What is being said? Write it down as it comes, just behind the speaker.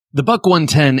The Buck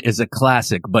 110 is a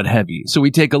classic but heavy, so we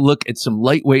take a look at some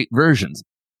lightweight versions.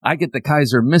 I get the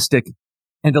Kaiser Mystic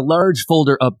and a large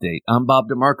folder update. I'm Bob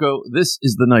DeMarco. This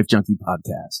is the Knife Junkie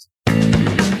Podcast.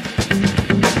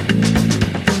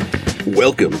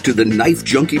 Welcome to the Knife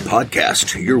Junkie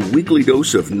Podcast, your weekly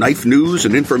dose of knife news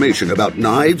and information about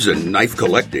knives and knife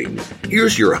collecting.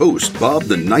 Here's your host, Bob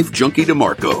the Knife Junkie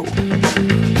DeMarco.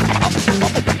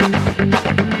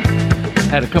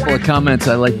 Had a couple of comments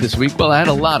I liked this week. Well, I had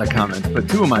a lot of comments, but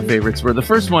two of my favorites were the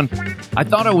first one. I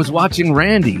thought I was watching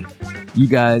Randy. You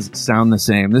guys sound the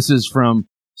same. This is from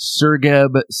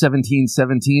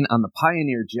Sergeb1717 on the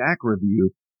Pioneer Jack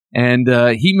review. And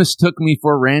he mistook me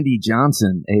for Randy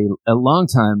Johnson, a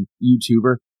longtime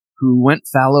YouTuber who went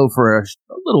fallow for a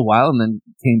little while and then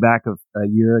came back a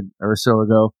year or so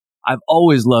ago. I've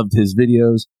always loved his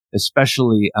videos,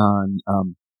 especially on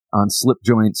slip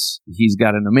joints. He's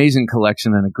got an amazing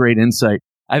collection and a great insight.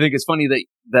 I think it's funny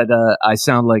that I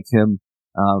sound like him,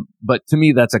 but to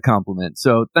me that's a compliment.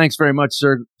 So thanks very much,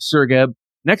 Sergeb.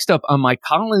 Next up on my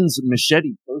Collins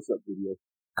machete close-up video.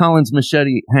 Collins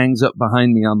machete hangs up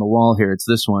behind me on the wall here. It's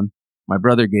this one my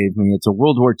brother gave me. It's a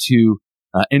World War II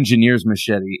engineer's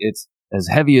machete. It's as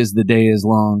heavy as the day is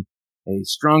long. A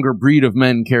stronger breed of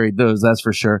men carried those, that's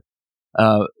for sure.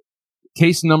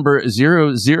 Case number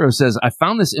 00 says, I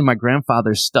found this in my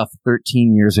grandfather's stuff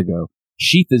 13 years ago.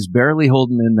 Sheath is barely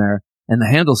holding in there, and the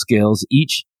handle scales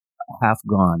each half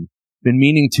gone. Been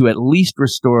meaning to at least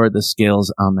restore the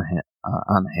scales on the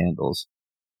handles.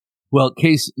 Well,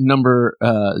 case number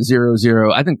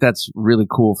 00, I think that's really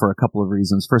cool for a couple of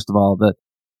reasons. First of all,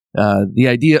 the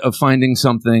idea of finding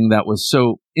something that was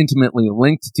so intimately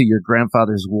linked to your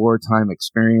grandfather's wartime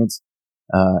experience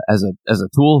as a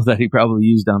tool that he probably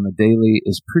used on the daily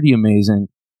is pretty amazing.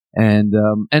 And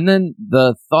then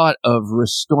the thought of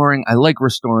I like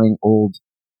restoring old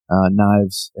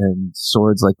knives and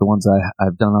swords like the ones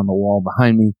I've done on the wall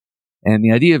behind me. And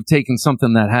the idea of taking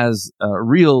something that has a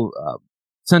real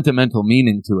sentimental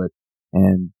meaning to it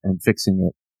and fixing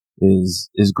it is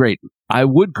great. I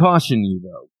would caution you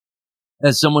though,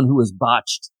 as someone who has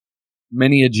botched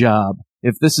many a job,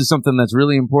 if this is something that's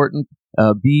really important,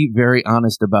 be very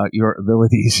honest about your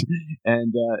abilities.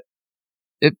 And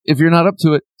if you're not up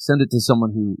to it, send it to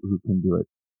someone who can do it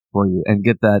for you and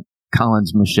get that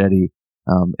Collins machete,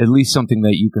 at least something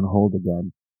that you can hold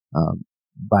again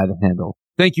by the handle.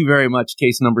 Thank you very much,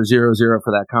 case number 00,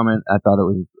 for that comment. I thought it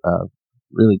was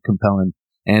really compelling.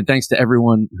 And thanks to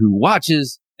everyone who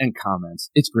watches and comments.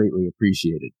 It's greatly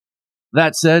appreciated.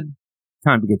 That said,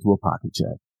 time to get to a pocket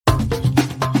check.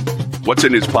 What's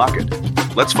in his pocket?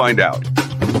 Let's find out.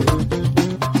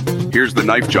 Here's the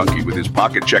Knife Junkie with his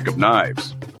pocket check of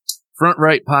knives. Front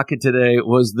right pocket today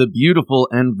was the beautiful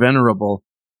and venerable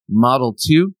Model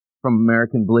 2 from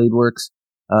American Blade Works.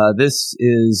 This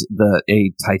is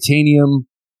a titanium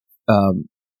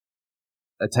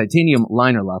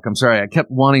liner lock. I'm sorry, I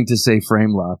kept wanting to say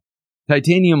frame lock.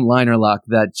 Titanium liner lock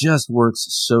that just works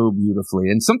so beautifully.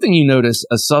 And something you notice,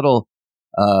 a subtle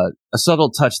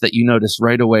touch that you notice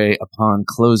right away upon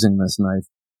closing this knife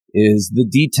is the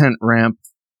detent ramp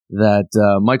that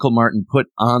Michael Martin put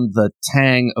on the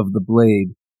tang of the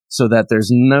blade so that there's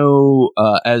no,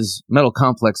 as Metal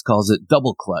Complex calls it,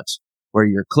 double clutch, where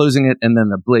you're closing it and then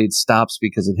the blade stops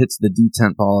because it hits the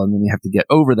detent ball and then you have to get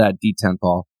over that detent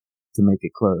ball to make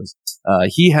it close.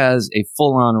 He has a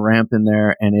full-on ramp in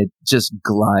there and it just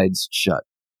glides shut.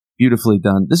 Beautifully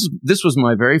done. This was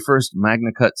my very first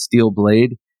Magna Cut steel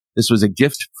blade. This was a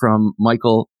gift from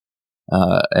Michael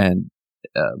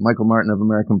Michael Martin of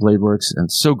American Blade Works,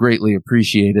 and so greatly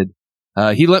appreciated.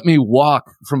 He let me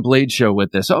walk from Blade Show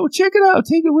with this. Oh, check it out.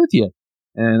 Take it with you.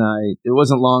 And it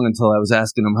wasn't long until I was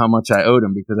asking him how much I owed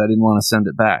him because I didn't want to send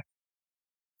it back.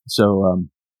 So,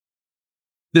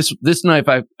 this knife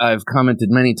I've commented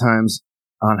many times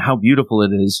on how beautiful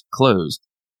it is closed,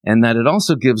 and that it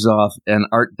also gives off an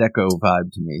Art Deco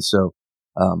vibe to me. So,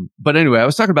 but anyway, I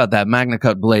was talking about that Magna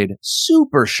Cut blade,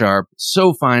 super sharp,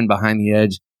 so fine behind the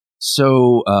edge,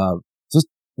 so just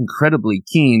incredibly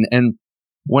keen. And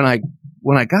when I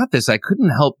got this, I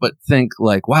couldn't help but think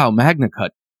like, wow, Magna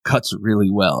Cut cuts really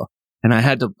well. And I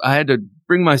had to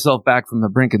bring myself back from the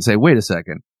brink and say, wait a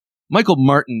second, Michael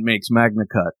Martin makes Magna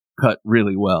cut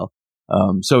really well.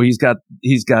 So he's got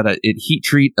it heat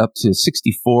treat up to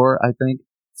 64, I think,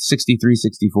 63,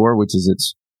 64, which is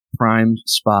its prime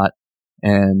spot.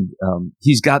 And,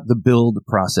 he's got the build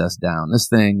process down. This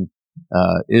thing,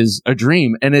 is a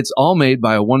dream, and it's all made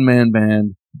by a one-man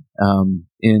band,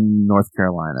 in North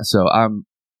Carolina. So,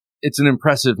 it's an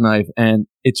impressive knife, and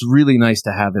it's really nice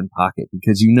to have in pocket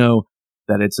because you know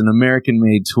that it's an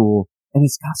American-made tool and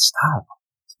it's got style.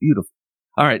 It's beautiful.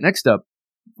 All right, next up,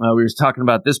 we were talking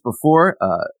about this before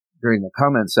during the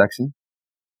comment section.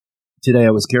 Today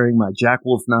I was carrying my Jack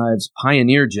Wolf Knives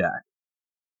Pioneer Jack.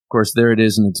 Of course, there it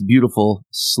is in its beautiful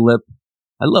slip.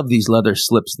 I love these leather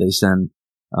slips they send.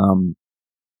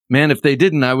 Man, if they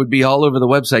didn't, I would be all over the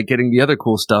website getting the other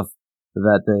cool stuff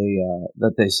that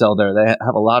they sell there. They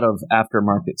have a lot of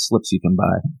aftermarket slips you can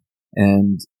buy.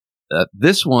 And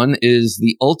this one is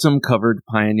the Ultim covered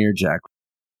Pioneer Jack.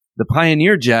 The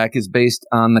Pioneer Jack is based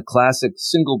on the classic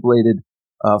single-bladed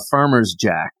Farmer's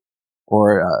Jack,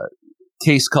 or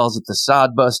Case calls it the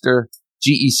Sod Buster.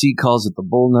 GEC calls it the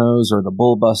Bullnose or the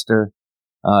Bull Buster.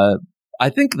 I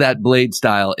think that blade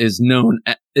style is known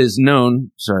as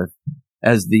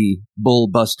the Bull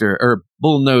Buster or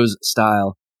Bullnose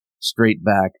style straight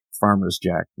back Farmer's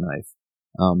Jack knife.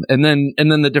 And then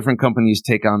the different companies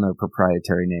take on their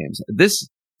proprietary names. This,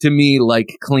 to me,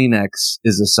 like Kleenex,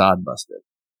 is a Sod Buster.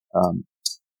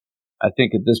 I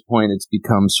think at this point it's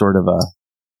become sort of a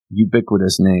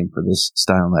ubiquitous name for this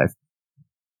style knife.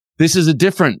 This is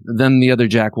different than the other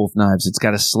Jack Wolf knives. It's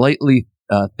got a slightly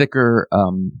thicker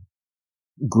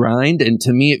grind, and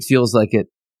to me it feels like it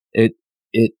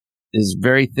is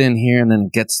very thin here and then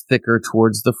it gets thicker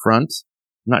towards the front.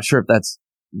 I'm not sure if that's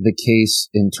the case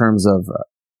in terms of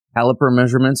caliper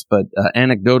measurements, but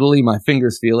anecdotally my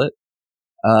fingers feel it.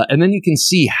 And then you can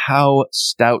see how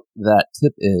stout that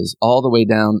tip is all the way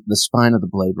down the spine of the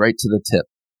blade, right to the tip.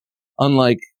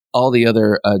 Unlike all the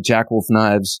other Jack Wolf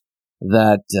knives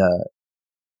that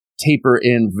taper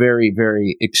in very,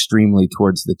 very extremely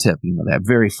towards the tip. You know, they have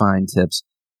very fine tips.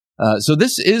 So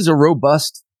this is a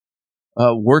robust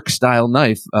work style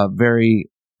knife, very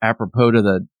apropos to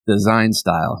the design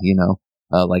style, you know.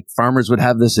 Like farmers would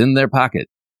have this in their pocket,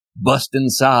 busting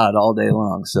sod all day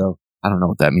long. So I don't know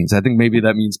what that means. I think maybe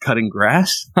that means cutting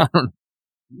grass. I don't know.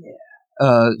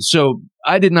 Yeah. So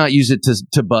I did not use it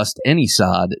to bust any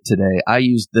sod today. I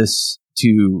used this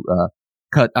to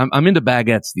cut. I'm into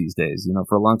baguettes these days. You know,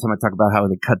 for a long time I talk about how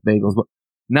they cut bagels, but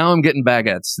now I'm getting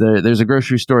baguettes. There's a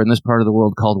grocery store in this part of the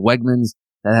world called Wegmans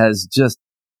that has just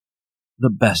the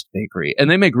best bakery,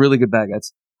 and they make really good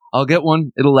baguettes. I'll get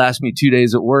one. It'll last me 2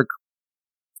 days at work.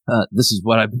 This is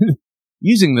what I've been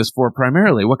using this for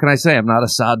primarily. What can I say? I'm not a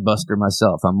sod buster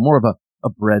myself. I'm more of a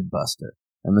bread buster,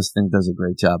 and this thing does a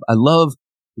great job. I love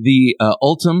the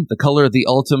Ultim, the color of the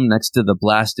Ultim next to the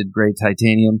blasted gray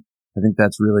titanium. I think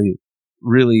that's really,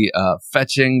 really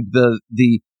fetching.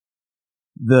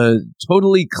 The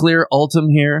totally clear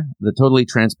Ultim here, the totally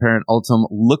transparent Ultim,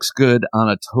 looks good on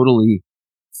a totally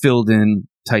filled in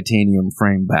titanium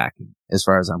frame back, as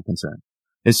far as I'm concerned.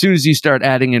 As soon as you start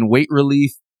adding in weight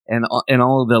relief and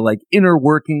all of the like inner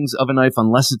workings of a knife,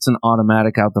 unless it's an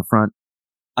automatic out the front,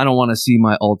 I don't want to see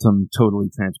my Ultim totally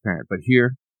transparent. But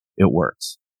here, it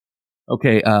works.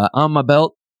 Okay, on my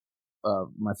belt,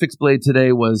 my fixed blade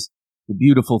today was the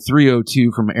beautiful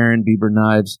 302 from Aaron Bieber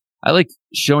Knives. I like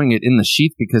showing it in the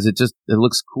sheath because it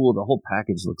looks cool. The whole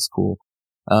package looks cool.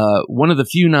 One of the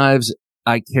few knives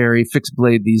I carry fixed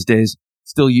blade these days,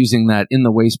 still using that in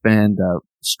the waistband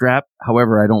strap.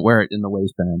 However, I don't wear it in the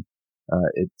waistband.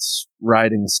 It's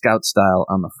riding scout style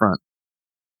on the front.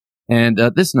 And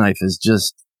this knife is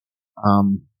just,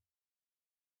 man,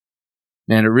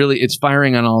 it's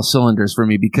firing on all cylinders for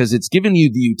me because it's giving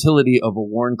you the utility of a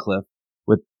Wharncliffe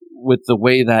with the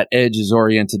way that edge is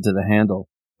oriented to the handle.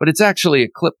 But it's actually a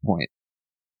clip point.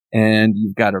 And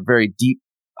you've got a very deep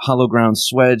hollow ground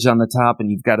swedge on the top, and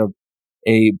you've got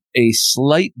a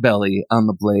slight belly on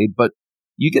the blade, but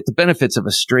you get the benefits of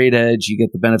a straight edge, you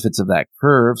get the benefits of that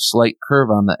slight curve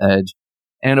on the edge,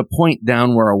 and a point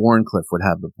down where a Wharncliffe would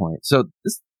have the point. So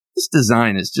this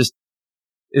design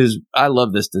I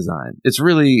love this design. It's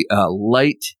really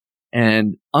light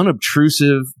and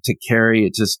unobtrusive to carry.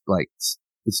 It just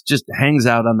hangs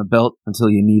out on the belt until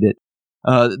you need it.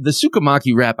 The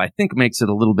Tsukamaki wrap, I think, makes it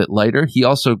a little bit lighter. He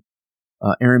also,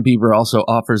 Aaron Bieber also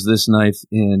offers this knife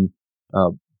in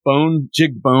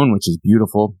jigged bone, which is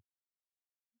beautiful.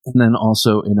 And then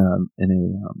also in a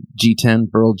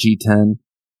G10, Burl G10.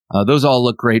 Those all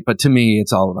look great, but to me,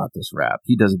 it's all about this wrap.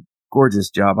 He does a gorgeous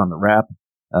job on the wrap.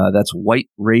 That's white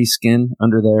ray skin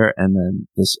under there, and then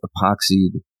this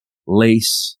epoxied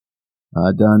lace,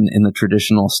 done in the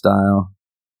traditional style.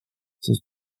 Just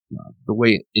the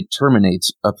way it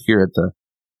terminates up here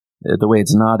the way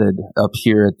it's knotted up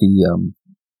here at the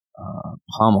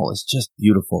pommel is just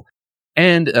beautiful.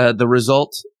 And the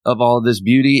result of all of this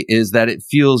beauty is that it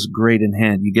feels great in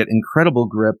hand. You get incredible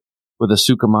grip with a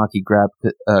Tsukamaki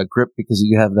grip because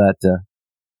you have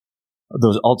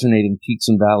those alternating peaks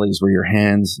and valleys where your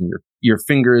hands and your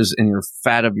fingers and your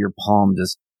fat of your palm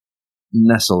just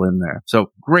nestle in there.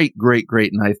 So great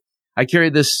knife. I carry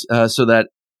this so that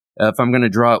if I'm going to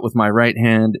draw it with my right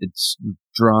hand, it's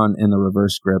drawn in the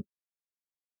reverse grip.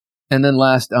 And then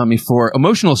last, for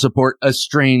emotional support, a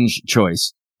strange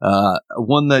choice.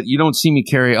 One that you don't see me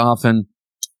carry often,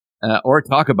 or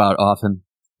talk about often.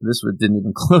 This one didn't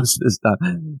even close this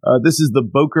time. This is the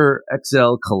Boker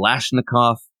XL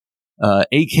Kalashnikov,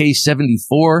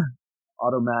 AK-74,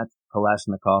 automat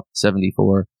Kalashnikov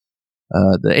 74.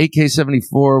 The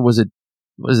AK-74 was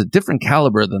a different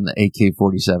caliber than the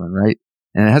AK-47, right?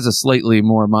 And it has a slightly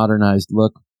more modernized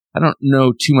look. I don't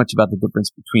know too much about the difference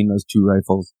between those two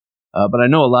rifles. But I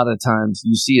know a lot of times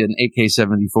you see an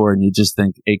AK-74 and you just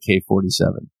think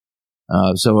AK-47.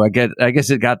 So I guess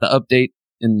it got the update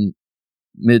in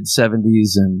mid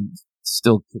 70s and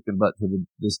still kicking butt to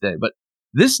this day. But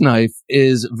this knife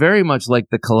is very much like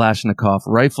the Kalashnikov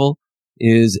rifle,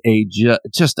 is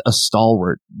just a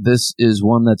stalwart. This is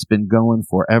one that's been going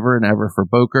forever and ever for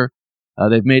Boker.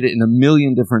 They've made it in a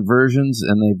million different versions,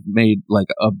 and they've made like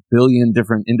a billion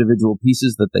different individual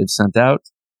pieces that they've sent out.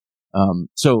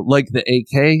 So like the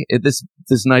AK, this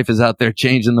knife is out there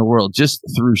changing the world just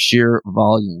through sheer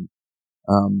volume.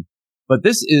 But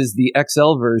this is the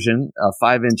XL version, a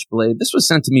 5-inch blade. This was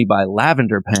sent to me by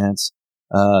Lavender Pants,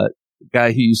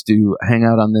 guy who used to hang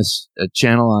out on this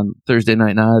channel on Thursday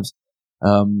Night Knives.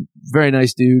 Very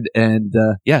nice dude. And,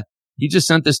 he just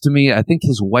sent this to me. I think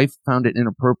his wife found it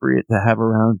inappropriate to have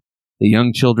around the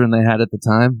young children they had at the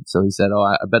time. So he said,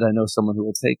 I bet I know someone who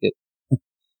will take it.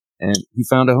 And he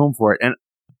found a home for it. And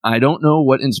I don't know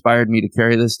what inspired me to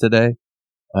carry this today.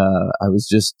 I was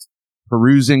just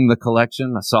perusing the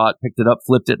collection. I saw it, picked it up,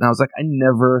 flipped it, and I was like, I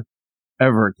never,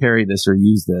 ever carry this or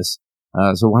use this.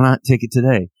 So why not take it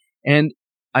today? And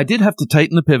I did have to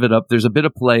tighten the pivot up. There's a bit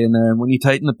of play in there. And when you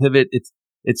tighten the pivot,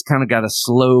 it's kind of got a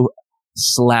slow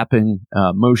slapping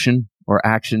motion or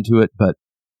action to it. But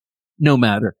no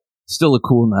matter. Still a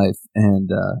cool knife. And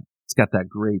it's got that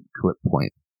great clip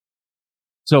point.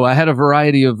 So I had a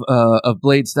variety of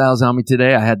blade styles on me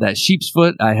today. I had that sheep's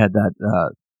foot. I had that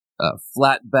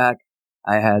flat back.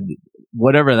 I had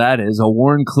whatever that is, a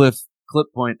Warncliffe clip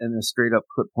point and a straight up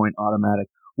clip point automatic.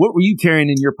 What were you carrying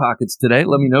in your pockets today?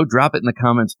 Let me know. Drop it in the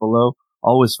comments below.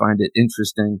 Always find it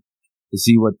interesting to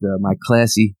see what my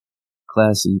classy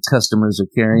customers are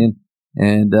carrying.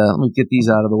 And let me get these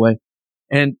out of the way.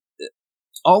 And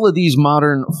all of these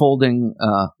modern folding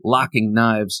locking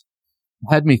knives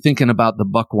had me thinking about the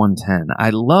Buck 110. I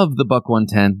love the Buck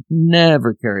 110.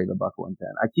 Never carry the Buck 110.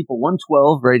 I keep a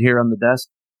 112 right here on the desk,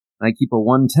 and I keep a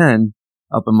 110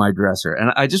 up in my dresser.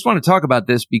 And I just want to talk about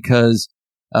this because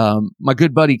my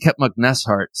good buddy Kep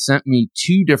McNeshart sent me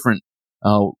two different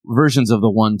versions of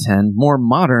the 110, more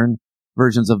modern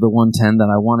versions of the 110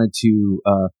 that I wanted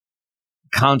to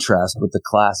contrast with the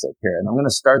classic here. And I'm going to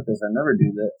start this. I never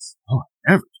do this. I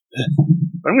never do this.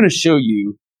 But I'm going to show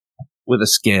you with a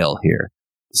scale here,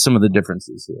 some of the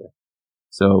differences here.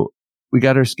 So we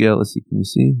got our scale. Let's see. Can you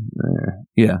see? There.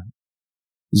 Yeah.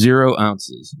 0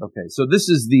 ounces. Okay. So this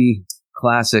is the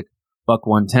classic Buck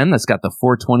 110. That's got the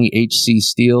 420 HC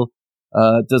steel.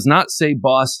 Does not say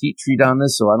Boss heat treat on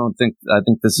this. So I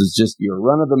think this is just your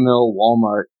run of the mill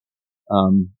Walmart,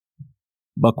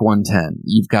 Buck 110.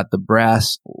 You've got the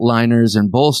brass liners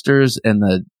and bolsters and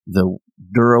the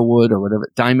Dura wood or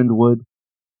whatever, diamond wood.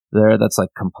 There, that's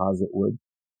like composite wood.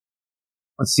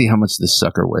 Let's see how much this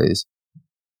sucker weighs.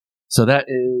 So that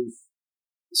is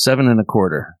 7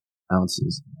 1/4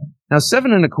 ounces. Now,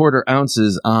 7 1/4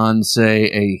 ounces on,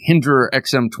 say, a Hinderer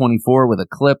XM24 with a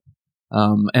clip,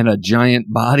 and a giant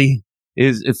body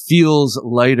it feels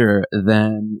lighter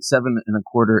than 7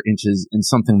 1/4 inches in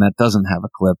something that doesn't have a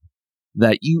clip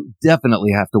that you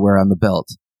definitely have to wear on the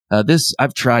belt.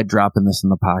 I've tried dropping this in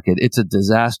the pocket. It's a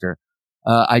disaster.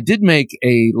 I did make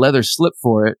a leather slip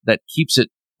for it that keeps it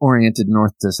oriented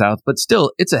north to south, but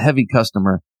still, it's a heavy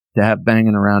customer to have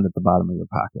banging around at the bottom of your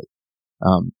pocket.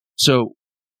 So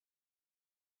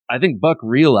I think Buck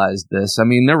realized this. I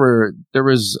mean, there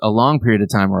was a long period of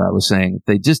time where I was saying if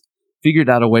they just figured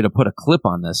out a way to put a clip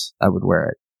on this, I would wear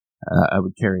it. I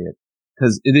would carry it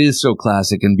because it is so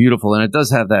classic and beautiful, and it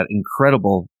does have that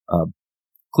incredible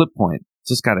clip point. It's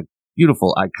just got a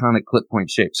beautiful, iconic clip point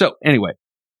shape. So anyway.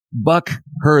 Buck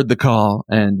heard the call,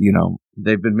 and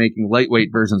they've been making lightweight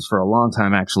versions for a long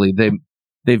time. Actually,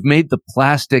 they've made the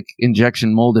plastic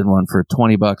injection molded one for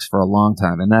 $20 for a long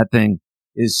time, and that thing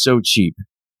is so cheap.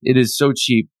 It is so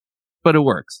cheap, but it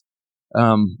works.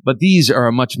 But these are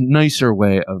a much nicer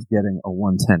way of getting a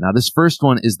 110. Now, this first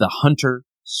one is the Hunter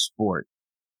Sport,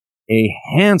 a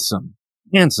handsome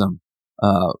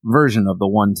version of the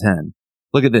 110.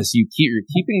 Look at this. You're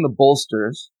keeping the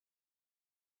bolsters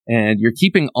And you're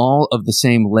keeping all of the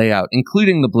same layout,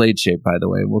 including the blade shape, by the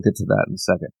way. We'll get to that in a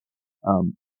second.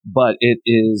 But it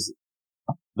is,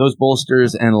 those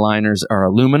bolsters and liners are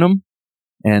aluminum,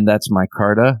 and that's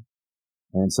micarta.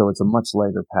 And so it's a much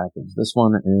lighter package. This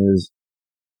one is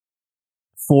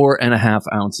 4.5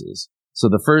 ounces. So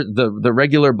the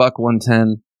regular buck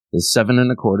 110 is 7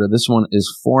 1/4. This one is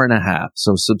 4.5.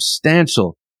 So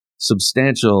substantial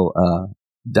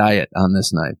diet on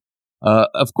this knife.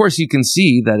 Of course, you can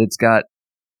see that it's got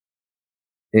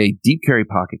a deep carry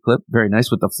pocket clip, very nice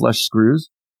with the flush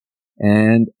screws,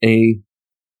 and a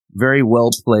very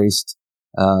well-placed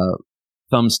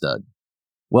thumb stud.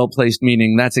 Well-placed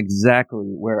meaning that's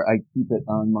exactly where I keep it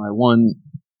on my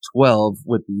 112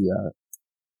 with the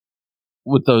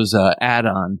with those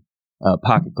add-on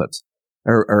pocket clips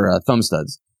or thumb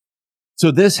studs.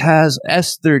 So this has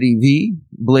S30V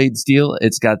blade steel.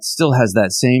 Still has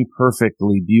that same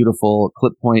perfectly beautiful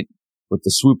clip point with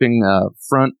the swooping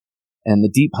front and the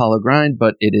deep hollow grind,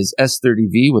 but it is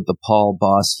S30V with the Paul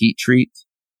Boss heat treat.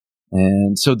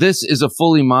 And so this is a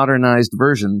fully modernized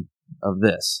version of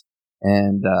this.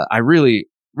 And I really,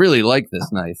 really like this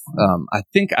knife. I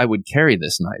think I would carry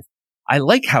this knife. I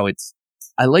like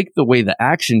the way the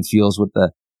action feels with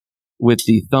the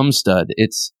thumb stud.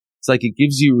 It's like it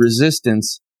gives you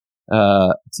resistance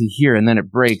to here, and then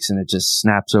it breaks and it just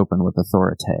snaps open with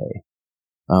authority.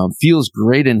 Feels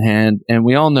great in hand, and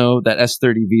we all know that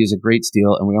S30V is a great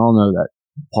steel, and we all know that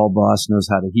Paul Boss knows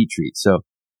how to heat treat. So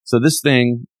this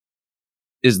thing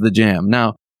is the jam.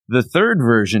 Now, the third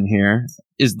version here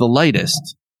is the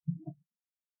lightest.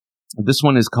 This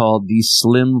one is called the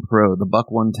Slim Pro, the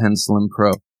Buck 110 Slim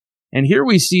Pro. And here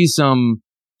we see some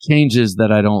changes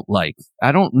that I don't like.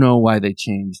 I don't know why they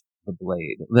changed the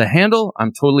blade. The handle,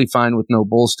 I'm totally fine with no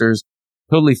bolsters.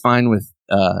 Totally fine with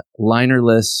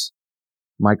linerless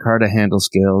micarta handle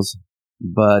scales.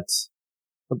 But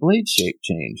the blade shape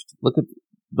changed. Look at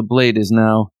the blade is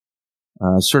now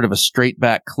sort of a straight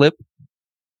back clip.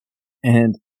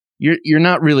 And you're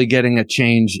not really getting a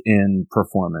change in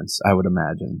performance, I would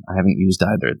imagine. I haven't used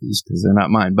either of these because they're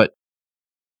not mine. But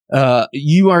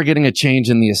you are getting a change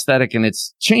in the aesthetic, and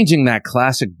it's changing that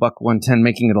classic Buck 110,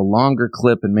 making it a longer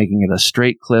clip and making it a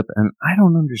straight clip, and I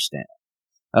don't understand.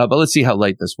 But let's see how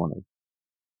light this one is.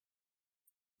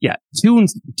 Yeah, 2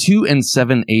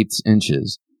 7/8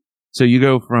 inches. So you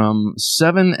go from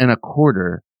 7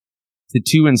 1/4 to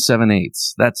 2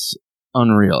 7/8. That's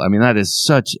unreal. I mean, that is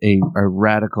such a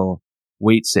radical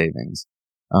weight savings.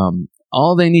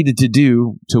 All they needed to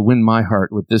do to win my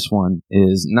heart with this one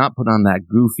is not put on that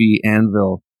goofy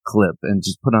anvil clip and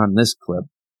just put on this clip.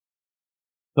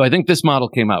 So I think this model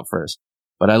came out first,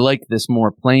 but I like this more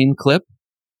plain clip,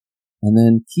 and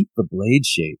then keep the blade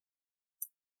shape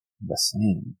the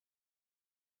same.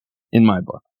 In my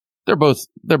book, they're both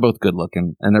good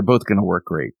looking, and they're both going to work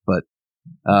great. But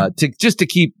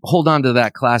to hold on to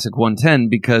that classic 110,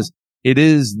 because it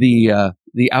is the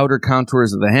outer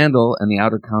contours of the handle and the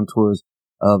outer contours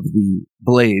of the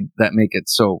blade that make it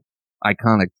so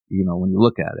iconic, when you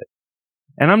look at it.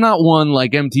 And I'm not one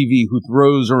like MTV who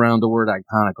throws around the word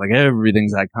iconic, like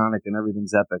everything's iconic and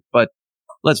everything's epic. But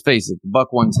let's face it, the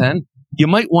Buck 110, you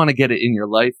might want to get it in your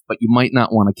life, but you might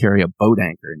not want to carry a boat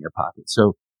anchor in your pocket.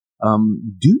 So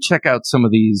do check out some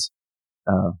of these.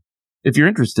 If you're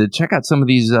interested, check out some of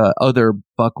these other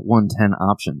Buck 110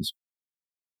 options.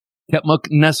 Ketmuk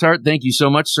Nessart, thank you so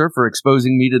much, sir, for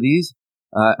exposing me to these.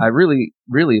 I really,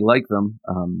 really like them,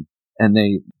 and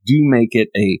they do make it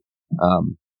a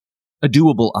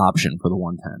doable option for the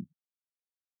 110.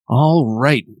 All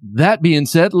right. That being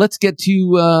said, let's get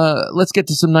to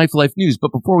some Knife Life news.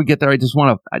 But before we get there, I just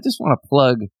want to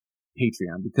plug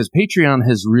Patreon, because Patreon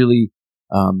has really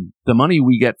the money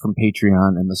we get from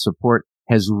Patreon and the support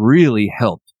has really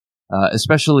helped,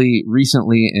 especially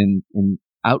recently in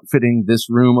outfitting this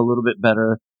room a little bit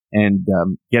better and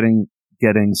getting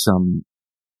some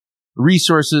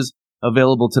resources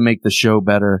available to make the show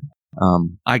better.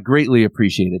 I greatly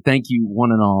appreciate it. Thank you,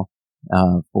 one and all,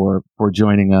 for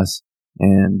joining us.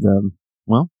 And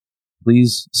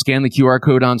please scan the QR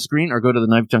code on screen or go to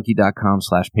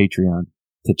theknifejunkie.com/Patreon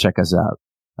to check us out.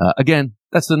 Again,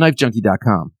 that's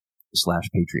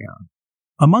theknifejunkie.com/Patreon.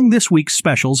 Among this week's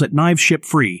specials at Knives Ship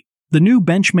Free, the new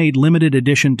Benchmade limited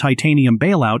edition titanium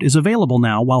bailout is available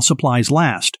now while supplies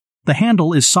last. The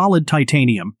handle is solid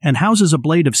titanium and houses a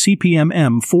blade of CPM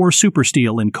M4 Super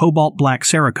Steel in cobalt black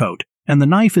Cerakote, and the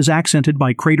knife is accented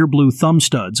by crater blue thumb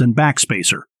studs and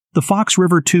backspacer. The Fox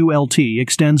River 2 LT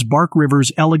extends Bark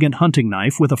River's elegant hunting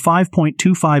knife with a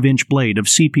 5.25-inch blade of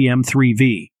CPM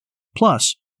 3V.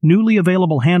 Plus, newly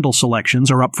available handle selections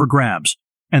are up for grabs.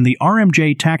 And the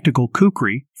RMJ Tactical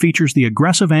Kukri features the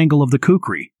aggressive angle of the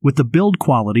Kukri with the build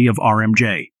quality of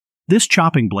RMJ. This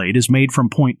chopping blade is made from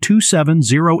 .27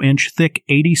 0-inch thick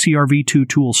 80 CRV2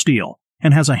 tool steel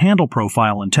and has a handle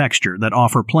profile and texture that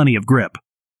offer plenty of grip.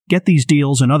 Get these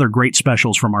deals and other great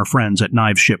specials from our friends at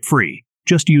Knives Ship Free.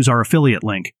 Just use our affiliate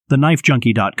link,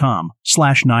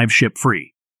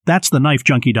 thenifejunkie.com/knivesshipfree. That's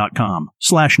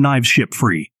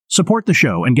thenifejunkie.com/knivesshipfree. Support the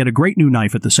show and get a great new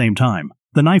knife at the same time.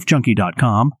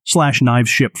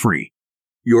 thenifejunkie.com/knivesshipfree.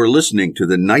 You're listening to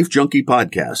the Knife Junkie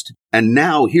podcast. And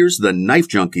now here's the Knife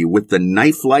Junkie with the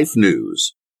Knife Life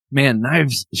News. Man,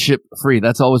 Knives Ship Free.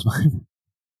 That's always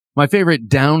my favorite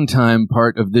downtime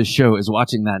part of this show is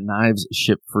watching that Knives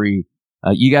Ship Free.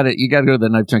 You gotta go to the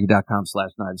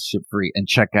knifejunkie.com/knivesshipfree and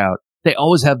check out. They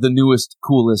always have the newest,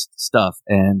 coolest stuff.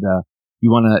 And, you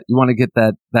wanna get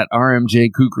that RMJ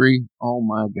Kukri? Oh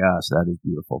my gosh, that is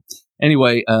beautiful.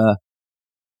 Anyway,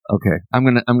 okay, I'm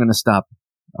gonna stop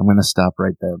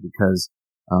right there because,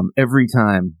 every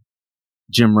time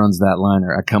Jim runs that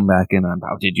liner, I come back in on,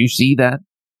 oh, did you see that?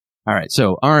 All right.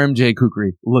 So RMJ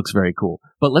Kukri looks very cool,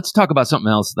 but let's talk about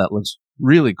something else that looks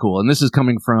really cool. And this is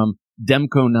coming from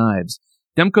Demko Knives.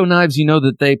 Demko Knives, you know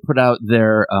that they put out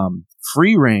their,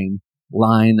 free reign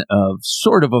line of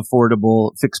sort of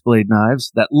affordable fixed blade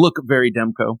knives that look very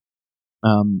Demko,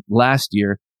 last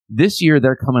year. This year,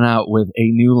 they're coming out with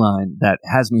a new line that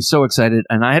has me so excited,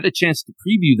 and I had a chance to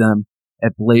preview them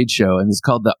at Blade Show, and it's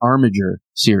called the Armiger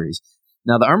series.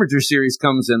 Now, the Armiger series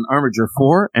comes in Armiger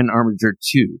 4 and Armiger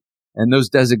 2, and those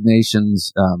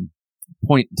designations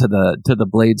point to the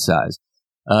blade size.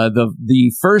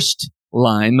 The first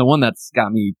line, the one that's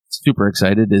got me super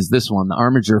excited, is this one, the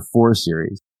Armiger 4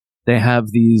 series. They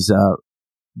have these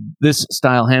this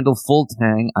style handle, full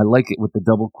tang. I like it with the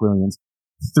double quillions.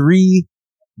 3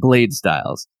 blade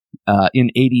styles in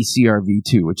 80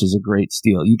 CRV2, which is a great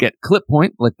steel. You get clip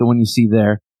point, like the one you see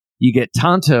there. You get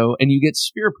tanto, and you get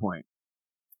spear point.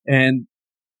 And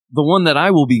the one that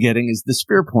I will be getting is the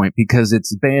spear point because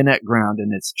it's bayonet ground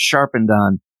and it's sharpened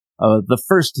on the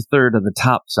first third of the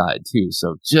top side too.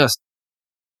 So just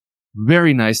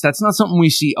very nice. That's not something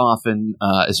we see often,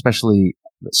 especially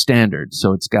standard.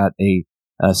 So it's got a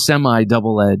semi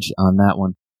double edge on that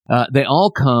one. They all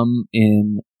come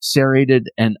in serrated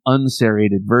and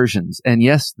unserrated versions. And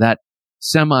yes, that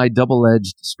semi double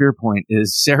edged spear point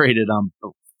is serrated on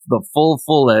the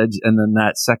full edge and then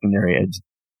that secondary edge.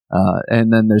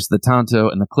 And then there's the tanto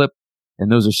and the clip,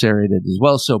 and those are serrated as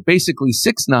well. So basically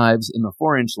 6 knives in the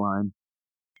 4-inch line.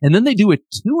 And then they do a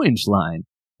 2-inch line.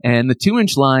 And the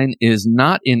 2-inch line is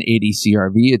not in 80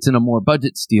 CRV. It's in a more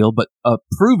budget steel, but a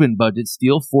proven budget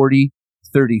steel,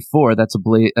 4034. That's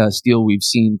a steel we've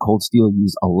seen Cold Steel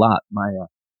use a lot. My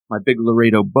big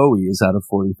Laredo Bowie is out of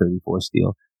 4034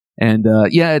 steel. And,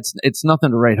 yeah, it's nothing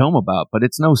to write home about, but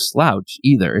it's no slouch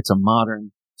either. It's a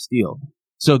modern steel.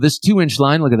 So this 2-inch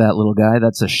line, look at that little guy.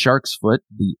 That's a shark's foot,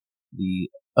 the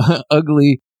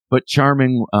ugly but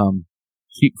charming,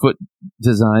 sheep foot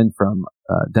design from,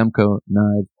 Demko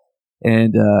Knives.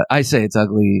 And, I say it's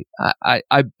ugly. I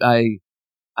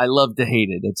love to hate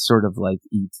it. It's sort of like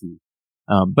E.T.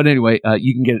 But anyway,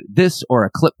 you can get this or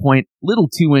a clip point, little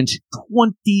 2-inch,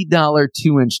 $20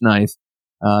 2-inch knife.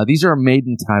 These are made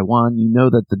in Taiwan. You know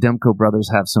that the Demko brothers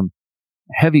have some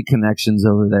heavy connections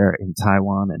over there in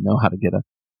Taiwan and know how to get an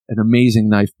amazing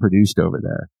knife produced over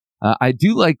there. I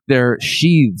do like their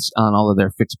sheaths on all of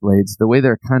their fixed blades, the way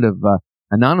they're kind of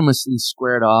anonymously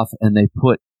squared off and they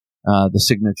put the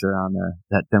signature on there,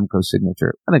 that Demko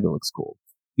signature. I think it looks cool.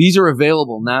 These are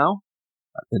available now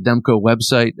at the Demko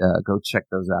website. Go check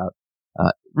those out.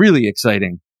 Really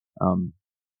exciting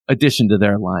addition to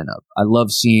their lineup. I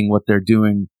love seeing what they're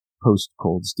doing post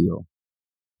Cold Steel.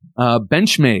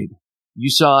 Benchmade. You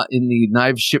saw in the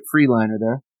Knives Ship Free liner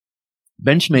there.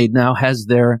 Benchmade now has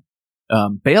their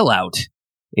bailout,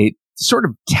 a sort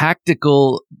of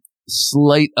tactical,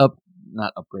 slight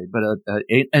not upgrade, but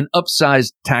an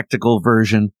upsized tactical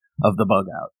version of the bug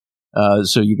out.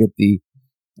 So you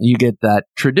get that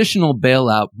traditional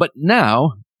bailout, but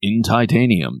now in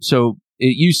titanium. So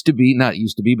not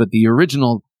used to be, but the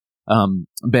original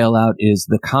bailout is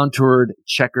the contoured,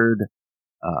 checkered,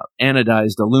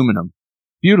 anodized aluminum.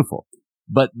 Beautiful.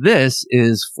 But this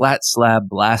is flat slab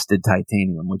blasted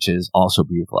titanium, which is also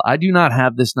beautiful. I do not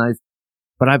have this knife,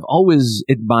 but I've always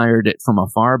admired it from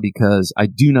afar because I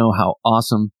do know how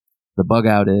awesome the bug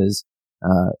out is.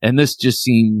 And this just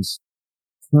seems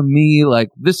to me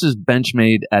like this is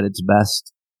Benchmade at its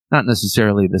best. Not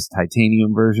necessarily this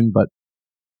titanium version, but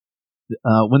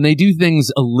when they do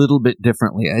things a little bit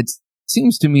differently, it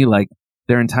seems to me like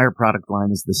their entire product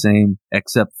line is the same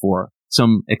except for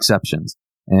some exceptions.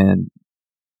 And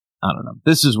I don't know.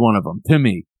 This is one of them to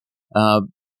me.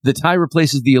 The tie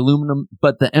replaces the aluminum,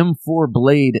 but the M4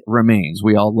 blade remains.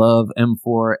 We all love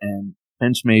M4, and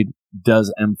Benchmade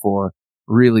does M4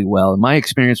 really well. And my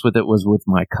experience with it was with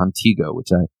my Contigo,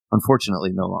 which I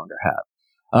unfortunately no longer have.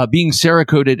 Being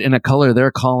Cerakoted in a color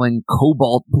they're calling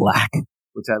cobalt black,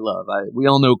 which I love. We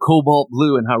all know cobalt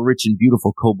blue and how rich and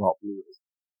beautiful cobalt blue is.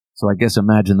 So I guess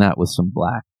imagine that with some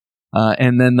black.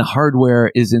 And then the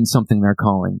hardware is in something they're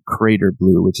calling Crater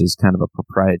Blue, which is kind of a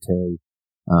proprietary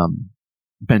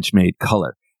Benchmade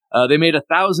color. They made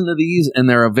 1,000 of these, and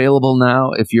they're available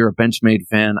now. If you're a Benchmade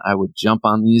fan, I would jump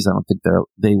on these. I don't think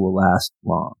they will last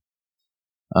long.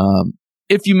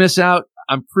 If you miss out,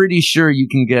 I'm pretty sure you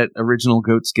can get original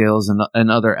goat scales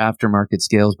and other aftermarket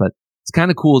scales, but it's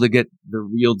kind of cool to get the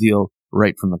real deal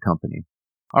right from the company.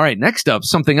 All right, next up,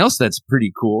 something else that's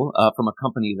pretty cool from a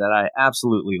company that I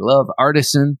absolutely love,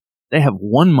 Artisan. They have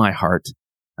won my heart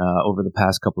over the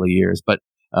past couple of years, but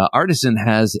Artisan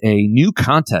has a new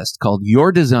contest called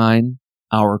Your Design,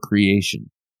 Our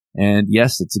Creation. And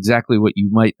yes, it's exactly what you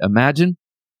might imagine.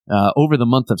 Over the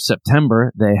month of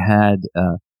September, they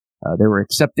were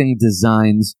accepting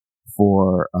designs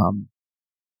for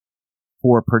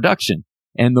production.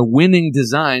 And the winning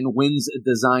design wins a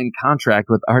design contract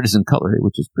with Artisan Cutlery,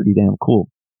 which is pretty damn cool.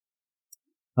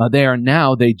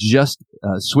 They just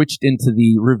switched into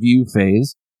the review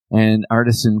phase, and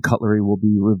Artisan Cutlery will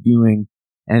be reviewing,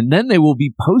 and then they will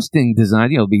be posting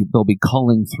design. They'll be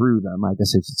culling through them, I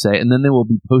guess I should say, and then they will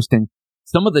be posting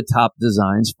some of the top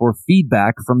designs for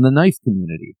feedback from the knife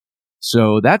community.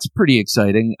 So that's pretty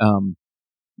exciting.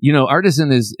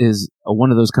 Artisan is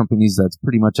one of those companies that's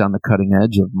pretty much on the cutting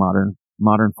edge of modern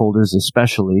folders,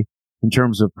 especially in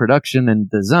terms of production and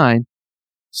design.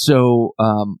 So,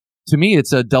 to me,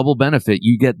 it's a double benefit.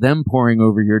 You get them poring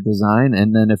over your design,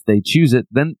 and then if they choose it,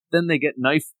 then they get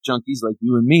knife junkies like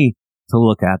you and me to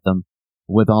look at them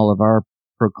with all of our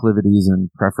proclivities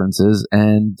and preferences,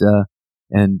 and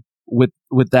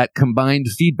with that combined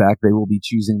feedback, they will be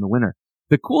choosing the winner.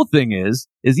 The cool thing is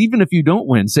even if you don't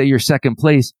win, say you're second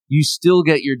place, you still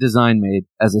get your design made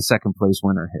as a second place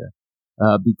winner here.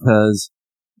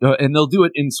 And they'll do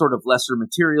it in sort of lesser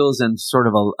materials and sort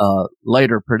of a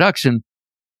lighter production,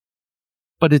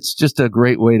 but it's just a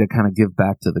great way to kind of give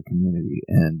back to the community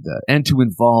and to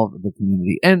involve the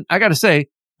community. And I gotta say,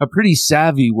 a pretty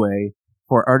savvy way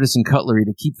for Artisan Cutlery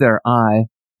to keep their eye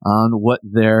on what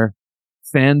their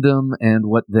fandom and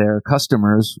what their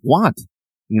customers want,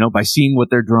 by seeing what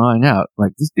they're drawing out.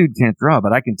 Like, this dude can't draw,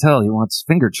 but I can tell he wants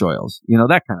finger choils,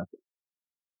 that kind of thing.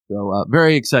 So,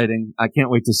 very exciting. I can't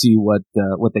wait to see what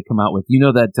they come out with.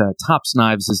 That Tops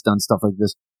Knives has done stuff like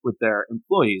this with their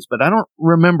employees, but I don't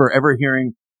remember ever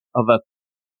hearing of a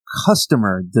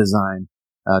customer design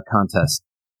contest.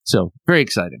 So, very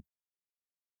exciting.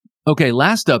 Okay,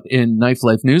 last up in Knife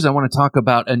Life news, I want to talk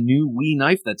about a new WE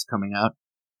knife that's coming out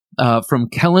from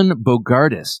Kellen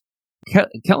Bogardus.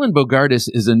 Kellen Bogardus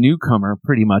is a newcomer,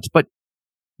 pretty much, but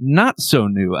not so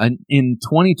new. In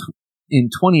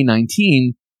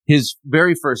 2019, his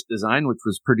very first design, which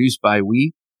was produced by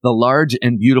WE, the large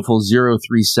and beautiful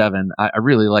 037. I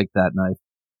really like that knife.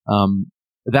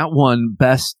 That won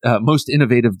best, most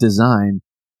innovative design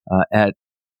at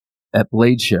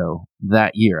Blade Show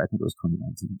that year. I think it was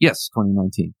 2019. Yes,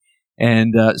 2019.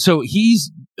 And so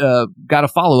he's got a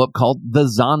follow-up called the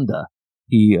Zonda.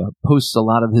 He posts a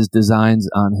lot of his designs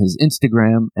on his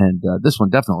Instagram, and this one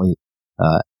definitely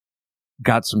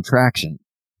got some traction.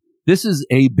 This is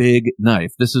a big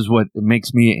knife. This is what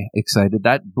makes me excited.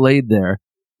 That blade there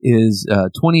is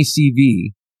 20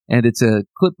 CV, and it's a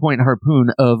clip point harpoon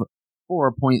of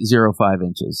 4.05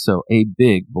 inches. So a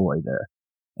big boy there.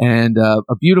 And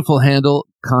a beautiful handle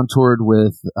contoured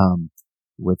with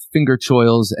finger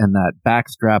choils, and that back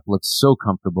strap looks so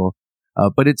comfortable.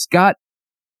 But it's got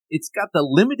the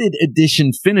limited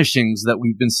edition finishings that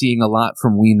we've been seeing a lot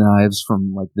from WE knives,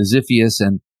 from like the Ziphius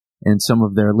and some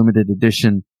of their limited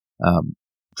edition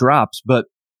drops. But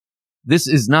this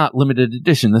is not limited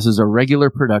edition. This is a regular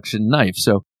production knife.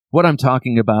 So what I'm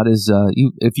talking about is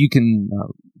if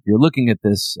you're looking at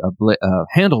this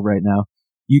handle right now,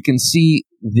 you can see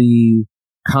the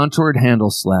contoured handle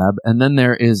slab, and then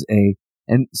there is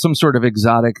some sort of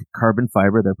exotic carbon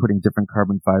fiber. They're putting different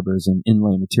carbon fibers and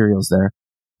inlay materials there.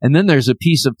 And then there's a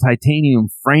piece of titanium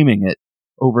framing it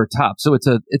over top. So it's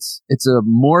a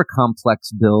more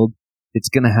complex build. It's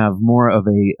going to have more of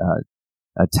a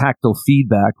tactile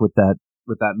feedback with that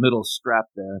middle strap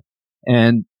there.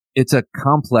 And it's a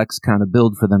complex kind of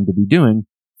build for them to be doing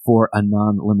for a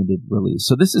non-limited release.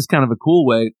 So this is kind of a cool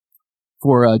way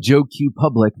for Joe Q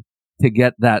Public to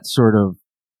get that sort of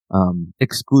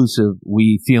exclusive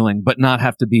Wii feeling, but not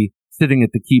have to be sitting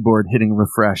at the keyboard hitting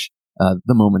refresh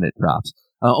the moment it drops.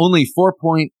 Only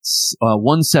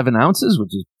 4.17 ounces,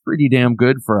 which is pretty damn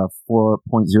good for a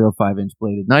 4.05-inch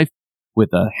bladed knife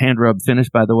with a hand rub finish,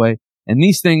 by the way. And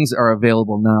these things are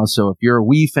available now, so if you're a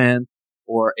Wii fan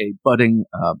or a budding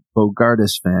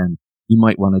Bogardus fan, you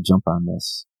might want to jump on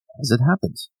this as it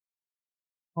happens.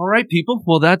 All right, people.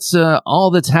 Well, that's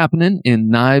all that's happening in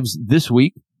knives this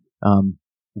week.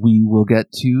 We will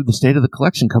get to the state of the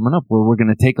collection coming up, where we're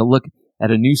going to take a look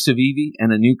at a new Civivi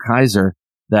and a new Kaiser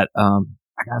that I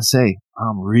gotta say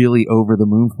I'm really over the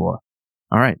moon for.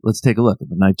 All right, let's take a look at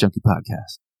the Knife Junkie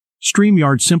podcast.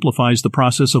 StreamYard simplifies the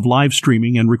process of live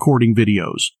streaming and recording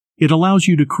videos. It allows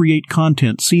you to create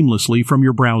content seamlessly from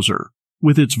your browser.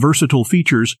 With its versatile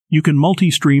features, you can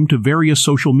multi-stream to various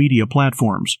social media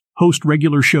platforms, host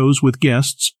regular shows with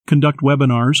guests, conduct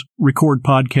webinars, record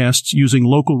podcasts using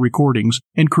local recordings,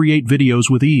 and create videos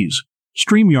with ease.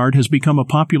 StreamYard has become a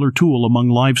popular tool among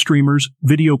live streamers,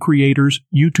 video creators,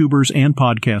 YouTubers, and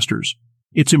podcasters.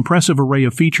 Its impressive array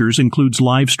of features includes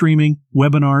live streaming,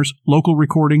 webinars, local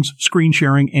recordings, screen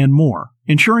sharing, and more,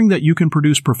 ensuring that you can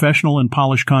produce professional and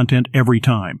polished content every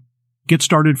time. Get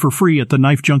started for free at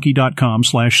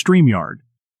theknifejunkie.com/StreamYard.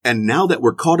 And now that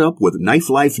we're caught up with Knife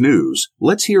Life news,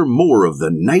 let's hear more of the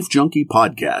Knife Junkie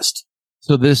podcast.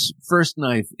 So this first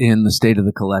knife in the state of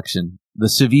the collection, the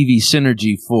Civivi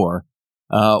Synergy 4,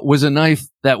 was a knife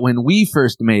that when we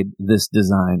first made this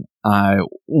design, I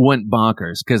went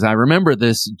bonkers because I remember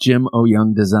this Jim O.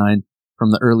 design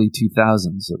from the early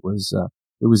 2000s. It was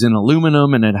in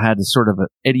aluminum and it had a sort of an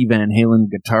Eddie Van Halen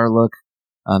guitar look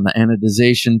on the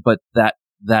anodization, but that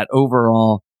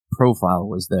overall profile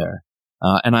was there.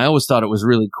 And I always thought it was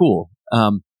really cool.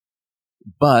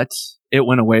 But it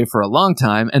went away for a long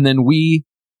time. And then we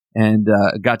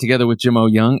got together with Jim O.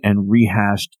 and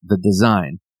rehashed the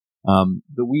design. The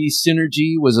Wii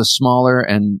Synergy was a smaller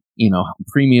and,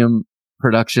 premium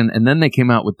production. And then they came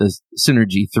out with the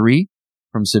Synergy 3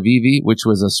 from Civivi, which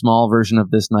was a small version of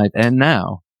this knife. And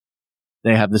now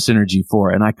they have the Synergy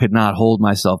 4, and I could not hold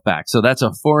myself back. So that's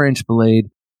a 4-inch blade.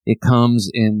 It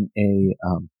comes in a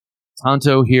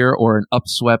tanto here or an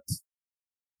upswept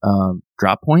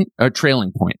drop point or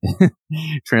trailing point.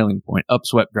 Trailing point,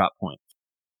 upswept drop point.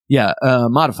 Yeah,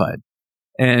 modified.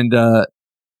 And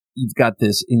you've got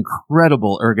this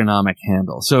incredible ergonomic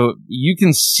handle. So you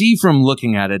can see from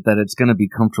looking at it that it's going to be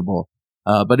comfortable.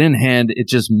 But in hand, it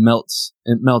just melts.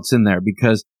 It melts in there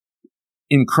because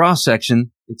in cross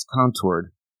section, it's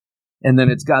contoured. And then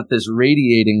it's got this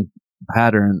radiating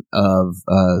pattern of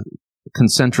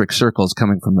concentric circles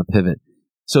coming from the pivot.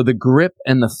 So the grip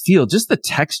and the feel, just the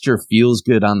texture feels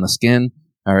good on the skin,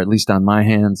 or at least on my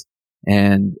hands.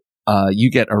 And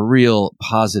you get a real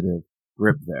positive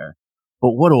grip there.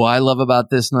 But what do I love about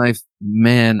this knife?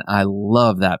 Man, I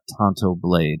love that tanto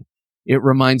blade. It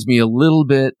reminds me a little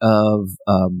bit of,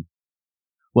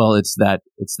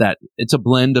 it's a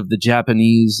blend of the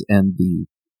Japanese and the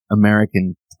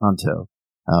American tanto,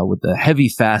 with the heavy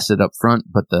facet up front,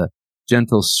 but the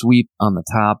gentle sweep on the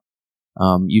top.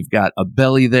 You've got a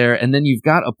belly there, and then you've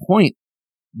got a point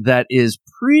that is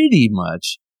pretty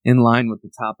much in line with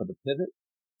the top of the pivot.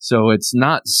 So it's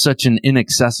not such an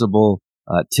inaccessible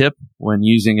tip when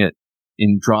using it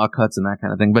in draw cuts and that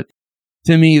kind of thing. But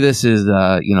to me, this is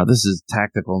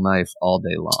tactical knife all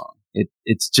day long.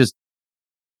 It's just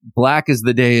black as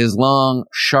the day is long,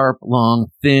 sharp,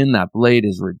 long, thin. That blade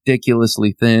is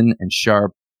ridiculously thin and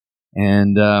sharp.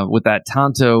 And with that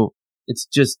tanto, it's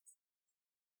just,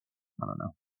 I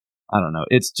don't know.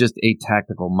 It's just a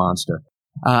tactical monster.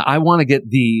 I want to get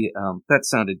that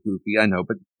sounded goofy, I know,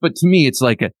 but to me, it's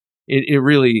like it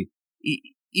really,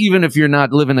 even if you're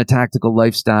not living a tactical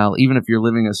lifestyle, even if you're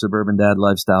living a suburban dad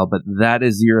lifestyle, but that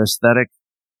is your aesthetic,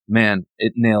 man,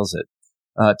 it nails it.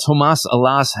 Tomas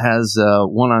Alas has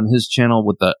one on his channel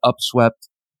with the upswept,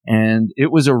 and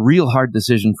it was a real hard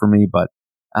decision for me, but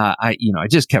I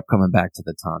just kept coming back to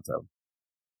the tanto.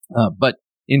 But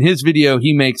in his video,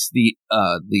 he makes the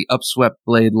upswept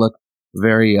blade look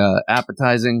very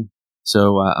appetizing,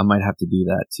 so I might have to do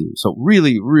that too. So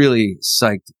really, really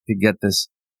psyched to get this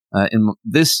in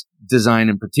this design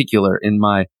in particular in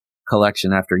my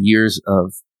collection after years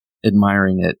of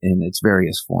admiring it in its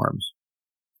various forms.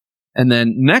 And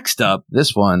then next up,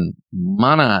 this one,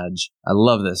 Manaj. I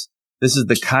love this. This is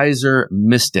the Kaiser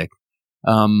Mystic.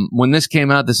 When this came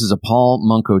out, this is a Paul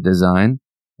Munko design.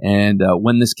 And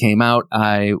when this came out,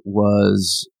 I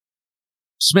was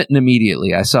smitten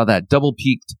immediately. I saw that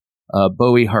double-peaked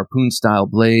Bowie harpoon-style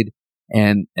blade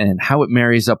and how it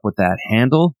marries up with that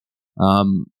handle.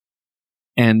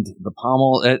 and the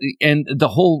pommel, and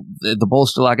the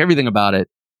bolster lock, everything about it.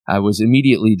 I was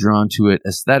immediately drawn to it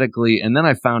aesthetically, and then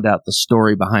I found out the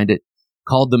story behind it.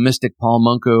 Called the Mystic, Paul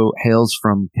Munko hails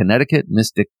from Connecticut,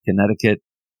 Mystic, Connecticut,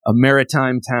 a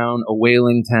maritime town, a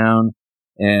whaling town,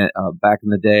 and back in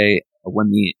the day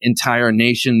when the entire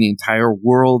nation, the entire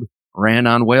world ran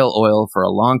on whale oil for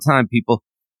a long time.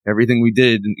 Everything we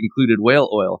did included whale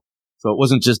oil. So it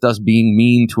wasn't just us being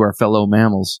mean to our fellow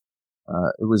mammals.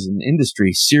 It was an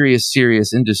industry,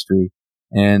 serious industry.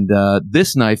 And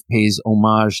this knife pays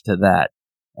homage to that.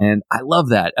 And I love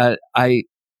that.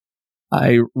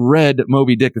 I read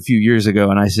Moby Dick a few years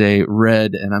ago, and I say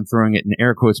read, and I'm throwing it in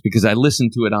air quotes because I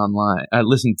listened to it online. I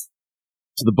listened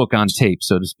to the book on tape,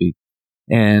 so to speak,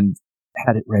 and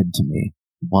had it read to me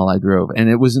while I drove. And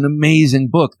it was an amazing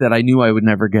book that I knew I would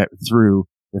never get through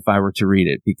if I were to read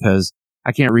it, because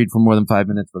I can't read for more than 5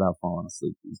 minutes without falling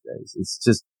asleep these days. It's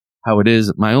just how it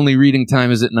is. My only reading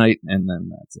time is at night, and then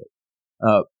that's it.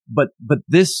 But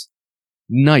this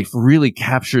knife really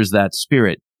captures that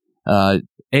spirit.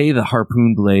 The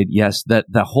harpoon blade, yes, that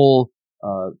the whole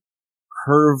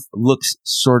curve looks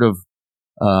sort of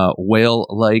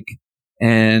whale-like,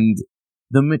 and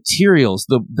the materials,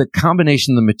 the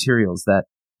combination of the materials, that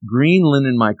green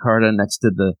linen micarta next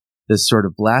to this sort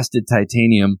of blasted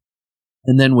titanium,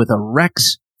 and then with a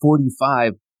Rex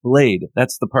 45 blade.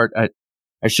 That's the part I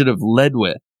should have led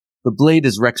with. The blade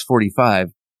is Rex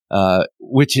 45,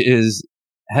 which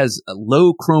has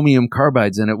low chromium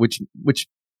carbides in it, which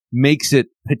makes it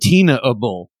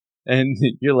patinaable. And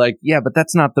you're like, yeah, but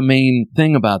that's not the main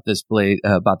thing about this blade,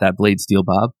 about that blade steel,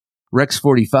 Bob. Rex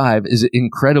 45 is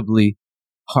incredibly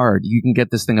hard. You can get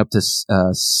this thing up to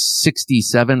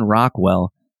 67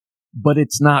 Rockwell, but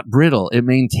it's not brittle. It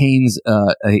maintains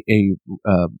a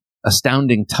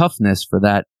astounding toughness for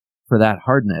that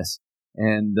hardness,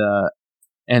 and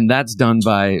that's done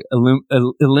by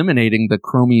eliminating the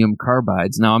chromium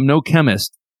carbides. Now, I'm no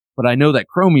chemist, but I know that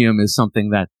chromium is something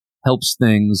that helps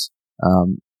things,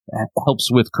 helps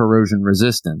with corrosion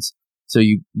resistance. So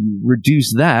you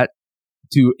reduce that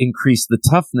to increase the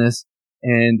toughness,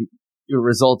 and it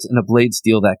results in a blade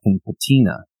steel that can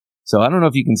patina. So I don't know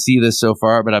if you can see this so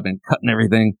far, but I've been cutting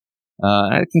everything.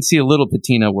 I can see a little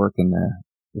patina work in there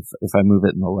if I move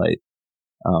it in the light.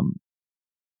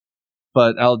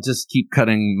 But I'll just keep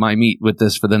cutting my meat with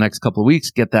this for the next couple of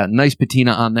weeks, get that nice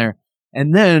patina on there.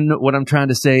 And then what I'm trying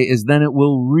to say is then it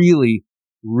will really,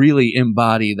 really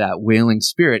embody that whaling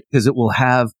spirit, because it will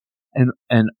have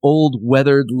an old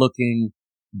weathered looking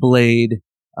blade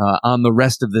on the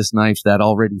rest of this knife that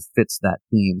already fits that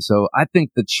theme. So I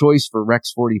think the choice for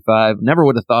Rex 45, never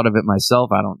would have thought of it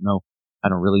myself. I don't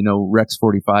really know Rex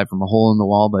 45 from a hole in the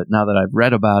wall, but now that I've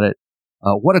read about it,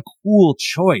 what a cool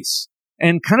choice,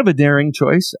 and kind of a daring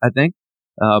choice, I think,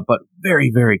 but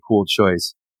very, very cool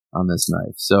choice on this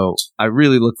knife. So I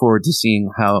really look forward to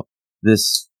seeing how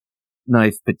this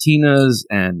knife patinas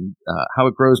and how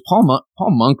it grows. Paul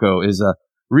Munko is a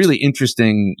really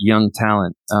interesting young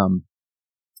talent.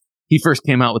 He first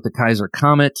came out with the Kaiser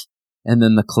Comet, and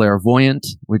then the Clairvoyant,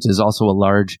 which is also a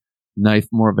large knife,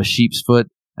 more of a sheep's foot.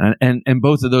 And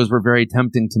both of those were very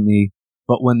tempting to me.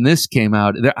 But when this came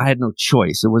out, I had no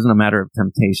choice. It wasn't a matter of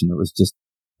temptation. It was just,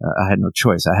 I had no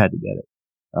choice. I had to get it.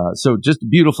 So just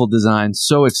beautiful design.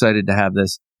 So excited to have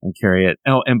this and carry it.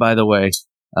 Oh, and by the way,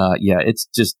 it's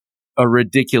just a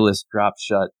ridiculous drop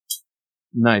shut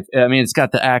knife. I mean, it's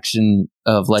got the action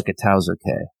of like a Towser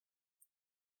K.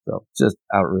 So just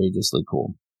outrageously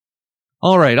cool.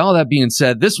 All right. All that being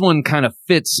said, this one kind of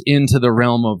fits into the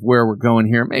realm of where we're going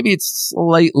here. Maybe it's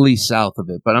slightly south of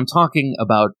it, but I'm talking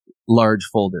about large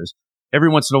folders. Every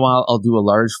once in a while, I'll do a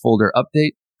large folder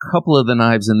update. A couple of the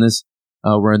knives in this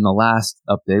were in the last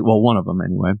update. Well, one of them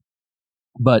anyway.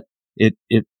 But it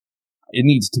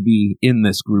needs to be in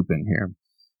this grouping here.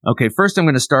 Okay, first I'm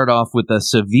going to start off with the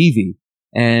Civivi.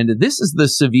 And this is the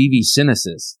Civivi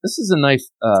Synesis. This is a knife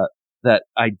that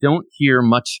I don't hear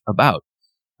much about.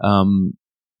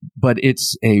 But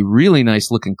it's a really nice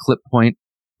looking clip point.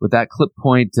 With that clip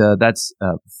point, that's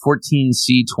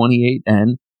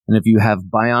 14C28N. And if you have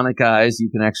bionic eyes, you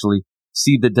can actually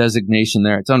see the designation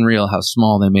there. It's unreal how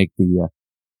small they make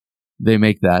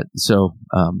that. So,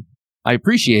 I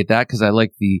appreciate that because I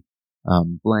like the,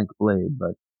 blank blade,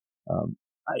 but,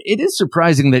 it is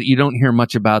surprising that you don't hear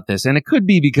much about this. And it could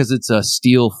be because it's a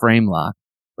steel frame lock,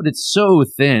 but it's so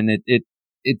thin.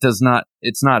 It's not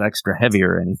extra heavy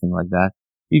or anything like that.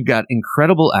 You've got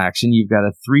incredible action. You've got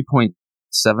a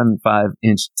 3.75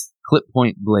 inch clip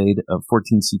point blade of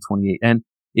 14C28. And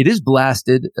it is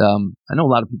blasted. I know a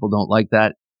lot of people don't like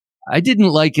that. I didn't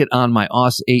like it on my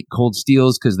AUS 8 cold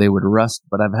steels because they would rust,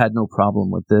 but I've had no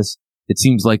problem with this. It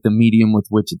seems like the medium with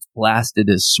which it's blasted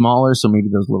is smaller, so maybe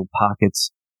those little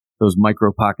pockets, those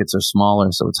micro pockets are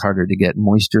smaller, so it's harder to get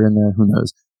moisture in there. Who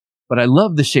knows? But I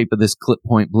love the shape of this clip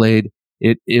point blade.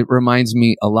 It reminds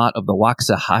me a lot of the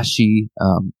Waxahachie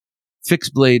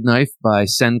fixed blade knife by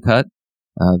Sencut,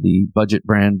 the budget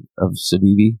brand of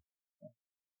Civivi.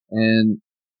 And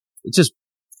it just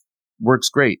works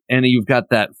great. And you've got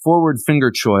that forward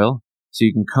finger choil, so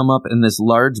you can come up and this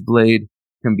large blade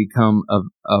can become a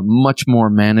much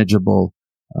more manageable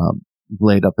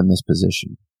blade up in this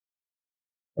position.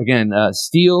 Again,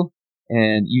 steel,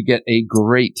 and you get a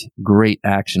great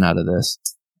action out of this.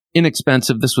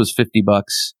 Inexpensive. This was $50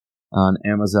 on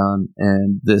Amazon,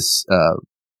 and this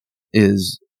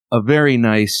is a very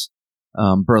nice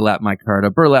burlap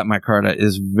micarta. Burlap micarta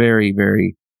is very,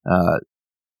 very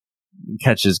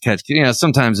catch.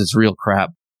 Sometimes it's real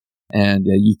crap, and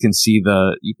you can see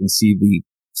the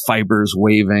fibers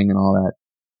waving and all that.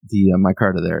 The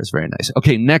micarta there is very nice.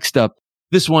 Okay, next up,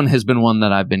 this one has been one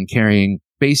that I've been carrying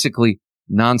basically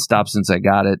nonstop since I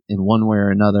got it in one way or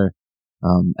another,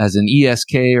 as an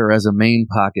ESK or as a main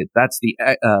pocket. That's the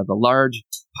large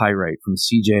pyrite from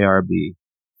CJRB.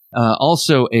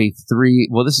 Also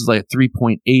this is like a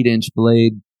 3.8 inch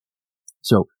blade.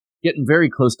 So getting very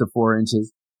close to 4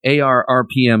 inches. AR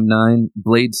RPM 9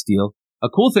 blade steel. A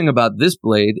cool thing about this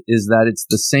blade is that it's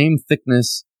the same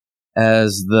thickness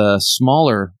as the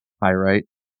smaller pyrite,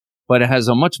 but it has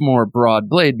a much more broad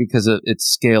blade because it's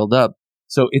scaled up.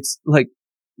 So it's like,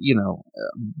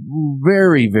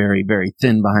 very, very, very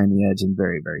thin behind the edge and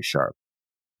very, very sharp.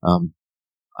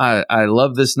 I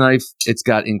love this knife. It's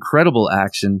got incredible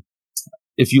action.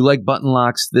 If you like button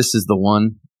locks, this is the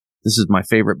one. This is my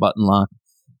favorite button lock.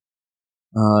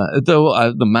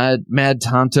 Though the Mad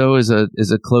Tonto is a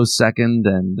close second,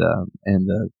 and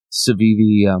the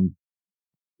Civivi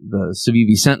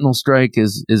Sentinel Strike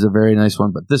is a very nice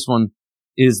one, but this one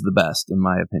is the best in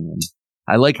my opinion.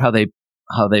 I like how they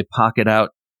pocket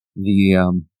out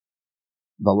the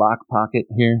lock pocket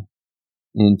here,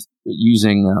 and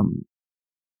using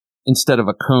instead of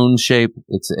a cone shape,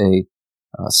 it's a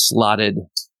slotted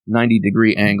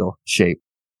 90-degree angle shape.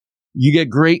 You get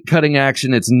great cutting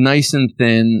action. It's nice and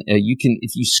thin.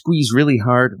 If you squeeze really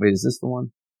hard. Wait, is this the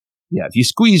one? Yeah, if you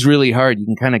squeeze really hard, you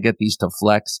can kind of get these to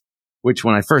flex, which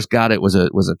when I first got it was a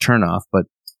turnoff, but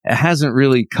it hasn't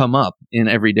really come up in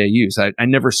everyday use. I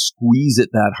never squeeze it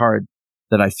that hard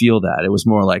that I feel that. It was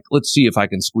more like, let's see if I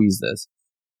can squeeze this.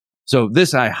 So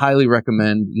this I highly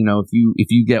recommend. If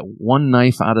you get one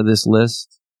knife out of this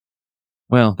list,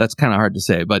 well, that's kind of hard to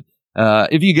say, but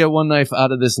if you get one knife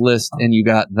out of this list and you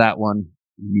got that one,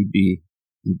 you'd be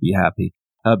happy,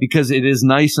 because it is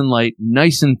nice and light,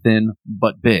 nice and thin,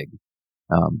 but big.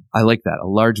 I like that. A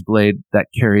large blade that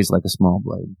carries like a small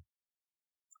blade.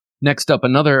 Next up,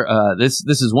 another, this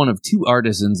is one of two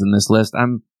artisans in this list.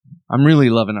 I'm really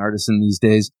loving artisan these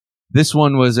days. This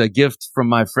one was a gift from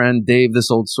my friend Dave,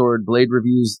 This Old Sword Blade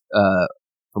Reviews,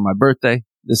 for my birthday.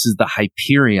 This is the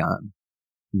Hyperion.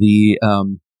 The,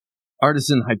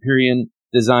 artisan Hyperion,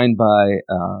 designed by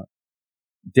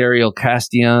Daryl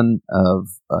Castellan of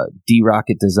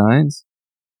D-Rocket Designs.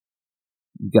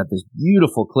 You've got this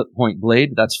beautiful clip point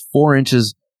blade. That's 4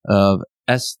 inches of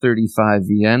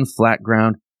S35VN flat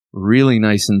ground, really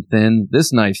nice and thin.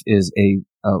 This knife is a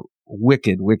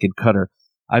wicked cutter.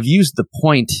 I've used the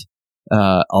point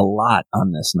a lot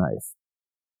on this knife.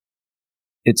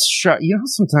 It's sharp.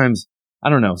 Sometimes,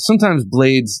 I don't know, sometimes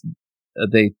blades,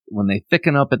 when they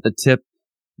thicken up at the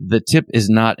tip is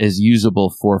not as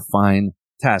usable for fine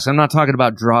tasks. I'm not talking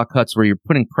about draw cuts where you're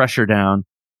putting pressure down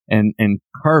and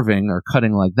carving or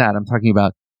cutting like that. I'm talking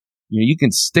about, you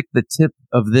can stick the tip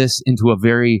of this into a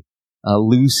very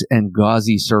loose and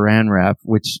gauzy saran wrap,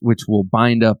 which will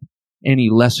bind up any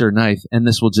lesser knife, and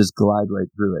this will just glide right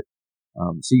through it.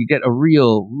 So you get a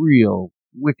real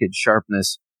wicked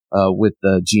sharpness with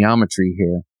the geometry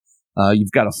here.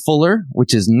 You've got a fuller,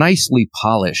 which is nicely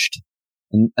polished.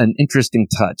 An interesting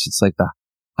touch. It's like the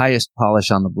highest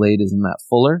polish on the blade is in that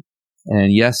fuller.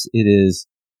 And yes, it is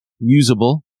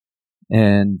usable.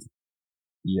 And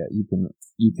yeah, you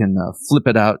can flip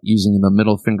it out using the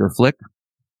middle finger flick.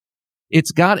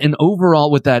 It's got an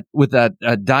overall with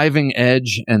that diving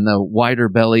edge and the wider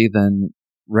belly than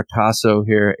Ricasso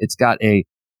here. It's got a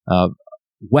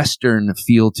Western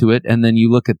feel to it. And then you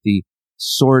look at the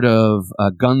sort of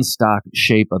gun stock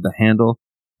shape of the handle,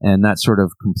 and that sort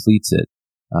of completes it.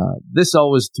 This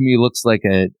always to me looks like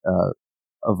a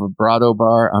vibrato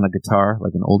bar on a guitar,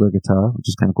 like an older guitar, which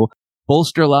is kind of cool.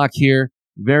 Bolster lock here,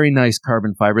 very nice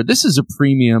carbon fiber. This is a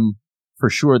premium for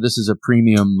sure this is a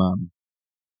premium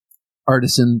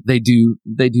artisan. They do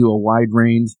a wide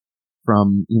range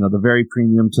from, the very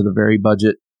premium to the very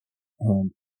budget.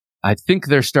 And I think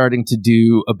they're starting to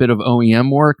do a bit of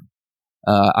OEM work.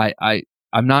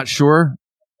 I'm not sure,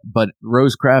 but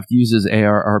Rosecraft uses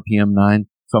AR RPM 9,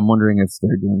 so I'm wondering if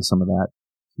they're doing some of their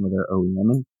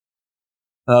OEMing.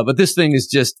 But this thing is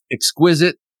just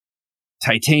exquisite.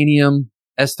 Titanium,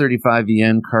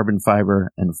 S35VN, carbon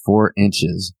fiber, and 4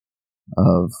 inches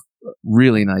of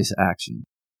really nice action.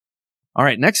 All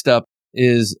right, next up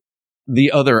is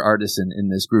the other artisan in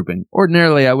this grouping.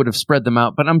 Ordinarily, I would have spread them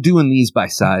out, but I'm doing these by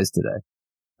size today.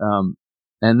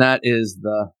 And that is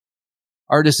the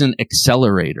Artisan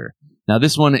Accelerator. Now,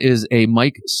 this one is a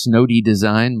Mike Snowdy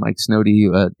design. Mike Snowdy,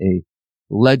 a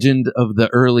legend of the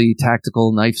early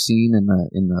tactical knife scene in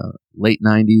the late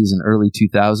 90s and early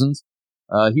 2000s.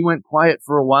 He went quiet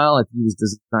for a while. He was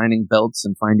designing belts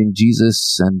and finding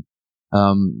Jesus and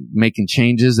making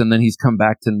changes, and then he's come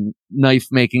back to knife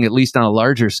making, at least on a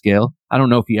larger scale. I don't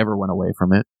know if he ever went away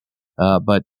from it,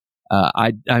 but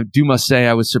I must say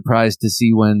I was surprised to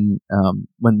see when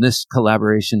this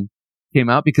collaboration came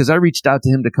out, because I reached out to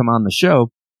him to come on the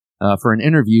show for an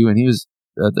interview, and he was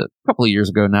a couple of years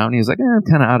ago now, and he was like, I'm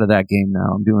kind of out of that game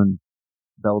now. I'm doing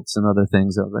belts and other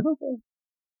things. I was like, okay.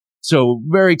 So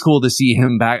very cool to see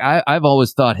him back. I've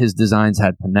always thought his designs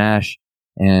had panache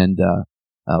and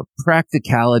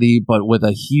practicality, but with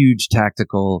a huge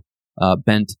tactical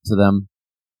bent to them.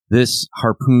 This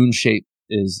harpoon shape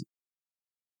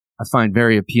I find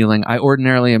very appealing. I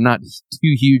ordinarily am not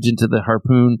too huge into the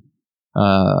harpoon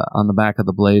on the back of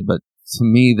the blade, but to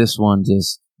me, this one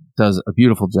just does a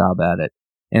beautiful job at it.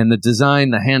 And the design,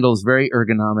 the handle is very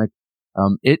ergonomic.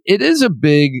 It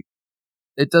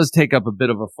does take up a bit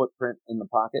of a footprint in the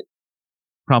pocket,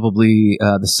 probably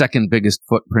the second biggest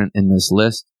footprint in this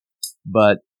list,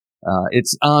 but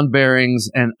it's on bearings,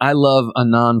 and I love a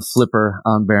non-flipper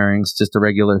on bearings, just a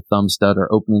regular thumb stud or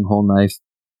opening hole knife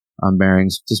on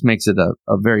bearings. Just makes it a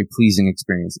very pleasing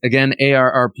experience. Again,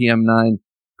 AR RPM 9,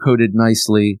 coated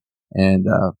nicely and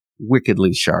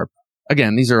wickedly sharp.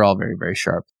 Again, these are all very, very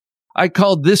sharp. I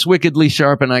called this wickedly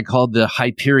sharp, and I called the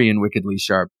Hyperion wickedly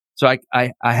sharp. So I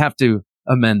have to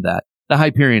amend that. The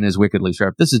Hyperion is wickedly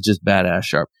sharp. This is just badass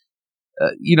sharp.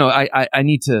 I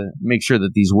need to make sure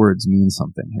that these words mean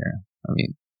something here. I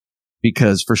mean,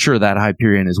 because for sure that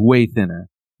Hyperion is way thinner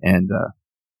and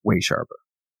way sharper,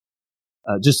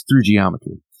 just through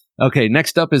geometry. Okay,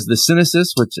 next up is the Synergy,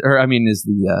 is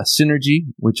the Synergy,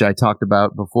 which I talked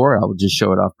about before. I'll just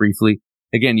show it off briefly.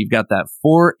 Again, you've got that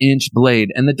 4-inch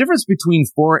blade, and the difference between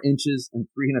 4 inches and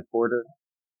 3 1/4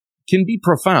 can be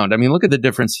profound. I mean, look at the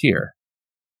difference here.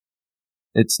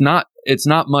 It's not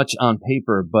much on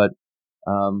paper, but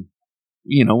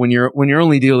when you're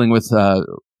only dealing with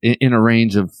in a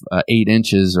range of 8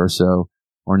 inches or so,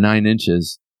 or 9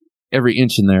 inches, every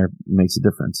inch in there makes a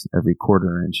difference. Every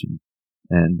 1/4 inch,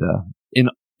 and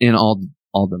in all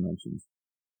dimensions.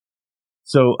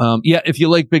 So if you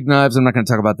like big knives, I'm not going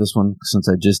to talk about this one since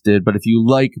I just did, but if you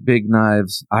like big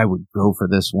knives, I would go for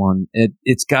this one.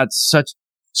 It's got such.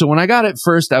 So when I got it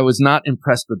first, I was not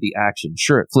impressed with the action.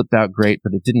 Sure, it flipped out great,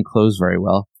 but it didn't close very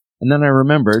well. And then I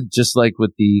remembered, just like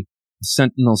with the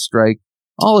Sentinel Strike,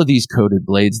 all of these coated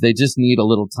blades, they just need a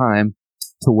little time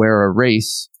to wear a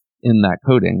race in that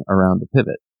coating around the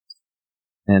pivot.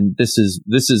 And this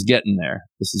is getting there.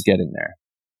 This is getting there.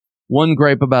 One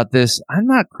gripe about this, I'm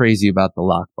not crazy about the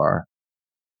lock bar.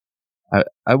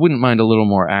 I wouldn't mind a little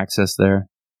more access there.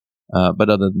 But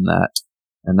other than that,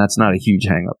 and that's not a huge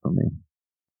hang up for me.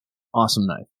 Awesome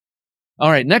knife. All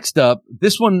right, next up,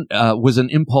 this one was an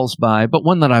impulse buy, but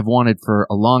one that I've wanted for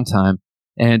a long time,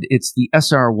 and it's the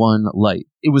SR1 Lite.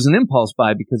 It was an impulse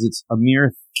buy because it's a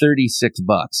mere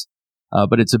 $36,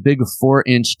 but it's a big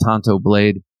 4-inch Tonto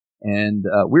blade, and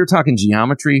we were talking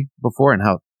geometry before and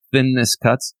how thin this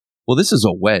cuts. Well, this is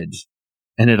a wedge,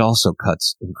 and it also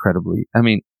cuts incredibly. I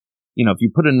mean, if you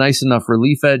put a nice enough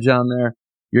relief edge on there,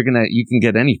 you can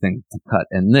get anything to cut,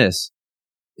 and this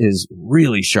is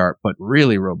really sharp, but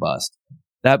really robust.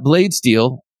 That blade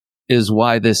steel is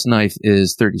why this knife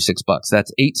is $36.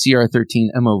 That's 8CR13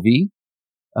 MOV.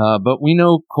 But we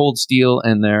know cold steel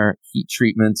and their heat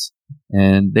treatments,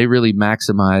 and they really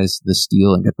maximize the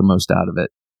steel and get the most out of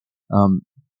it.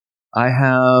 I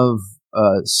have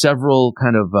several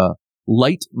kind of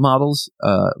light models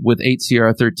with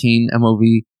 8CR13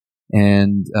 MOV,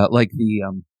 and like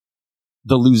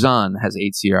the Luzon has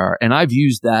 8CR, and I've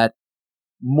used that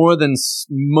more than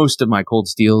most of my cold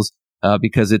steels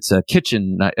because it's a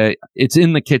kitchen. It's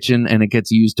in the kitchen, and it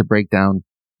gets used to break down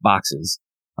boxes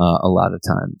a lot of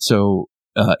time. So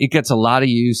it gets a lot of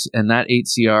use, and that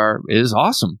 8CR is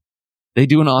awesome. They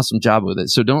do an awesome job with it.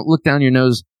 So don't look down your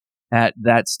nose at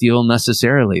that steel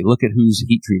necessarily. Look at who's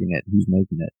heat treating it, who's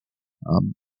making it.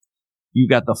 You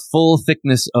got the full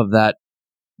thickness of that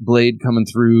blade coming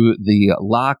through the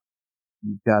lock.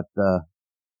 You've got the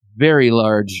very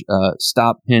large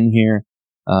stop pin here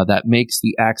that makes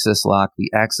the axis lock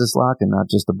and not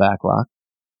just a back lock.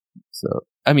 So,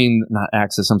 I mean, not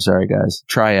axis, I'm sorry, guys.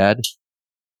 Triad.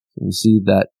 So you see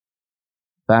that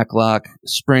back lock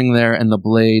spring there and the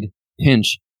blade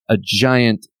pinch, a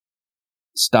giant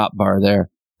stop bar there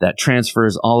that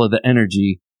transfers all of the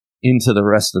energy into the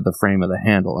rest of the frame of the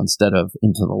handle instead of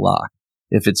into the lock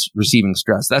if it's receiving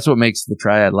stress. That's what makes the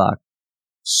Triad lock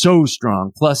so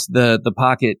strong. Plus the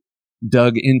pocket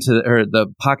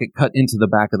the pocket cut into the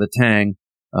back of the tang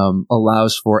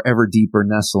allows for ever deeper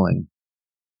nestling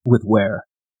with wear.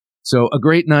 So a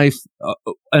great knife,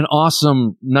 an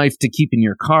awesome knife to keep in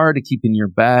your car, to keep in your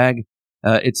bag.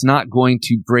 It's not going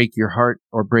to break your heart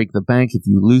or break the bank if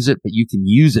you lose it, but you can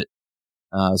use it.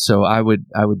 So I would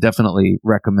definitely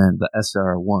recommend the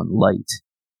SR1 Lite.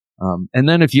 And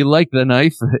then if you like the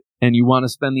knife and you want to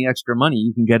spend the extra money,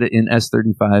 you can get it in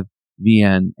S35,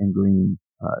 VN, and green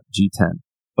G10.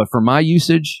 But for my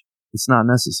usage, it's not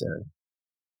necessary.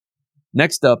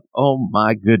 Next up, oh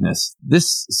my goodness,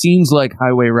 this seems like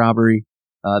highway robbery.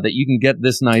 That you can get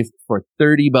this knife for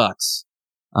 $30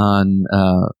 on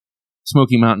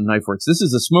Smoky Mountain Knife Works. This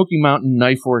is a Smoky Mountain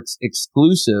Knife Works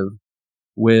exclusive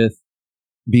with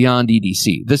Beyond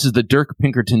EDC. This is the Dirk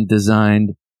Pinkerton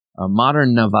designed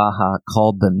modern Navaja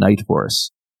called the Night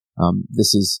Horse.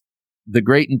 This is the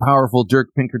great and powerful Dirk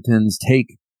Pinkerton's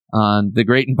take on the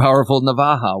great and powerful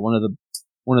Navaja, one of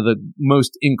the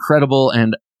most incredible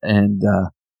and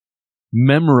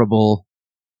memorable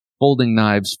folding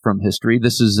knives from history.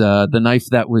 This is the knife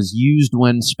that was used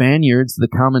when the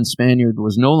common Spaniard,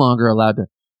 was no longer allowed to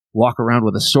walk around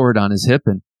with a sword on his hip,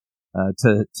 and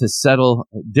to settle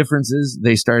differences,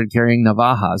 they started carrying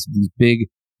Navajas, these big,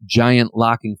 giant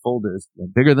locking folders. They're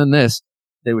bigger than this.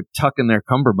 They would tuck in their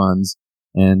cummerbunds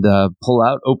and pull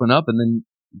out, open up, and then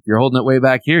if you're holding it way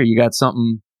back here, you got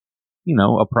something,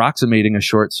 approximating a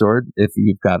short sword if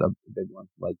you've got a big one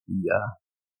like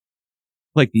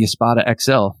the Espada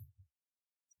XL.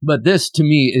 But this, to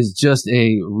me, is just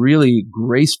a really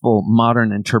graceful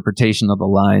modern interpretation of the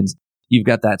lines. You've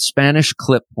got that Spanish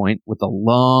clip point with a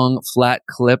long, flat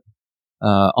clip,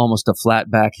 almost a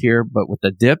flat back here, but with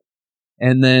a dip.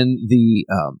 And then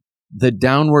the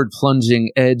downward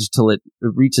plunging edge till it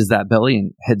reaches that belly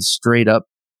and heads straight up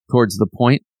towards the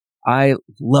point. I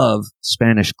love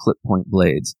Spanish clip point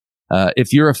blades.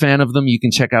 If you're a fan of them, you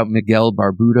can check out Miguel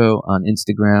Barbudo on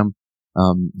Instagram.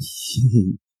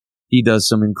 He does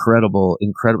some incredible,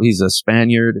 he's a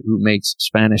Spaniard who makes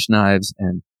Spanish knives,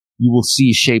 and you will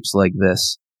see shapes like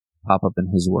this pop up in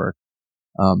his work.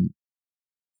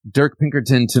 Dirk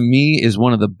Pinkerton, to me, is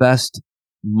one of the best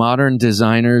modern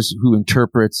designers who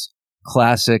interprets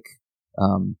classic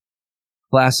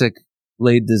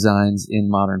blade designs in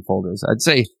modern folders. I'd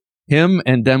say him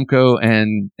and Demko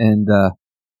and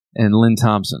Lynn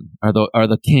Thompson are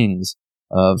the kings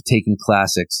of taking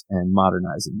classics and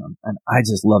modernizing them. And I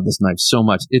just love this knife so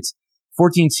much. It's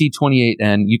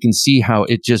 14C28N. You can see how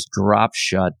it just drops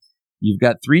shut. You've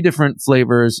got three different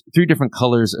flavors, three different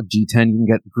colors of G10. You can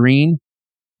get green,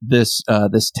 this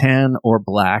tan, or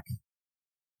black.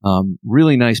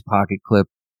 Really nice pocket clip.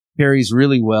 Carries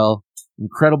really well.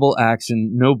 Incredible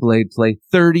action. No blade play.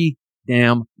 $30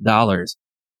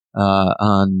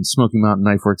 on Smoky Mountain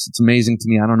Knife Works. It's amazing to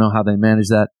me. I don't know how they manage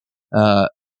that.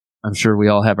 I'm sure we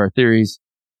all have our theories,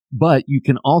 but you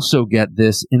can also get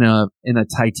this in a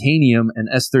titanium and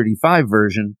S35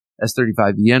 version,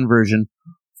 S35 VN version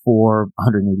for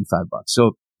 $185.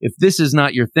 So if this is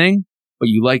not your thing, but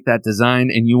you like that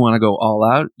design and you want to go all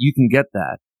out, you can get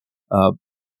that.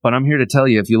 But I'm here to tell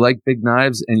you, if you like big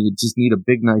knives and you just need a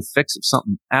big knife fix of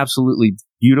something absolutely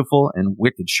beautiful and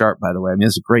wicked sharp, by the way, I mean,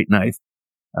 it's a great knife.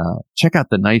 Check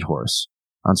out the Night Horse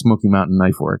on Smoky Mountain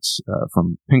Knife Works,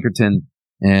 from Pinkerton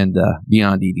and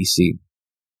Beyond EDC.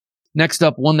 Next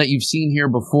up, one that you've seen here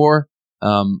before,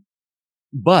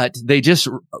 but they just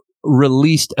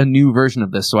released a new version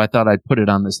of this, so I thought I'd put it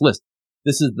on this list.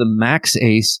 This is the Max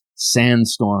Ace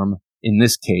Sandstorm, in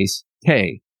this case,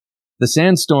 K. The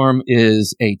Sandstorm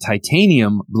is a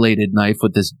titanium bladed knife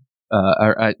with this,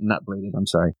 not bladed, I'm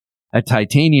sorry, a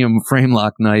titanium frame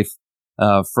lock knife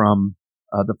from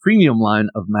the premium line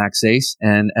of Max Ace,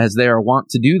 and as they are wont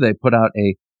to do, they put out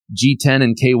a G10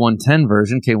 and K110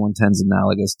 version. K110 is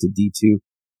analogous to D2,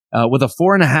 with a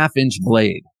 4.5-inch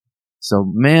blade. So,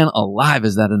 man alive,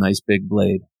 is that a nice big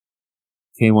blade.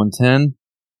 K110.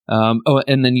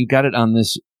 And then you got it on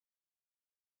this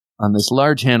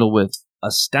large handle with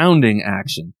astounding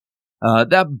action.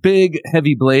 That big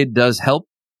heavy blade does help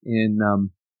in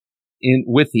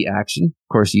with the action.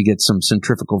 Of course, you get some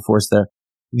centrifugal force there.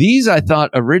 These I thought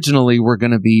originally were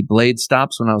going to be blade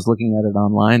stops when I was looking at it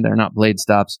online. They're not blade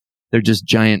stops. They're just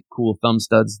giant, cool thumb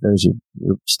studs. There's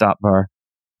your stop bar.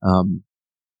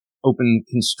 Open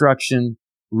construction,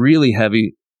 really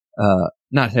heavy,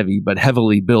 not heavy, but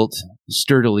heavily built,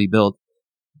 sturdily built.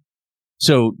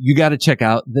 So you got to check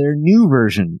out their new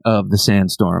version of the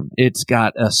Sandstorm. It's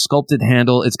got a sculpted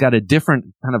handle. It's got a different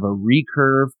kind of a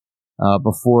recurve, a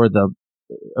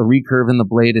recurve in the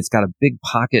blade. It's got a big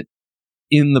pocket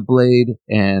in the blade,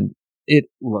 and it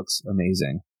looks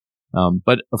amazing.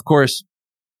 But of course,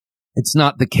 it's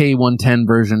not the K110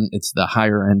 version. It's the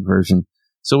higher end version.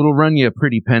 So it'll run you a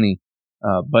pretty penny.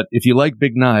 But if you like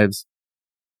big knives,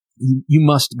 you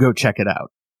must go check it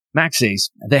out. Max Ace,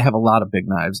 they have a lot of big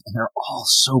knives, and they're all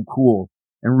so cool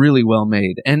and really well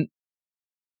made. And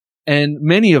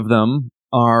many of them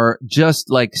are just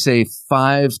like, say,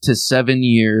 5 to 7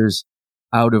 years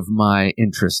out of my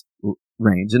interest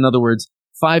range. In other words,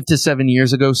 5 to 7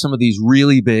 years ago, some of these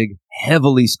really big,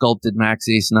 heavily sculpted Max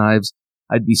Ace knives,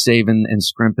 I'd be saving and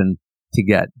scrimping to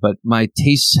get. But my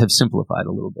tastes have simplified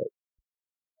a little bit.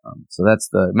 So that's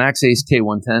the Max Ace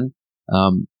K110.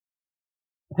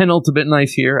 Penultimate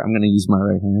knife here. I'm going to use my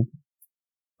right hand.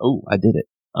 Oh, I did it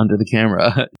under the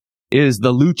camera. Is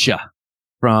the Lucha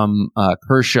from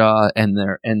Kershaw and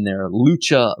their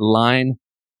Lucha line.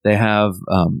 They have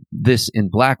this in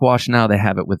blackwash now. They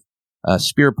have it with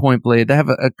spear point blade. They have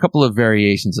a couple of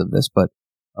variations of this, but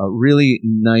really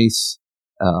nice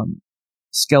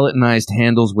skeletonized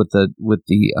handles with the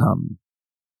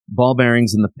ball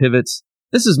bearings and the pivots.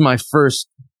 This is my first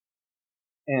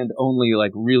and only,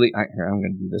 like, really, here, I'm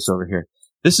going to do this over here.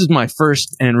 This is my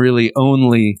first and really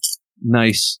only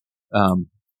nice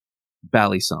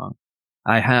Bally song.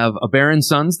 I have a Baron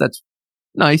Sons that's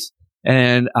nice,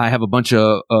 and I have a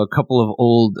couple of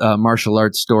old martial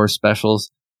arts store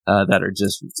specials that are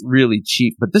just really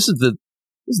cheap. But this is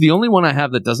the only one I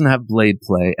have that doesn't have blade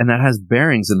play and that has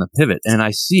bearings in the pivot. And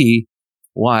I see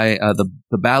why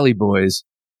the Bally boys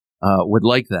would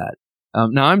like that.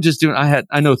 Now I'm just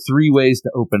I know 3 ways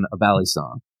to open a Bally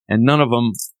song, and none of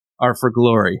them are for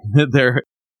glory.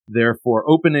 They're for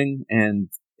opening and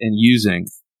using,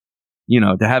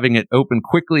 to having it open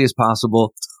quickly as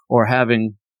possible, or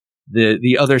having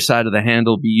the other side of the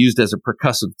handle be used as a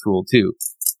percussive tool too,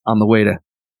 on the way to,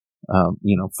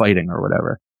 fighting or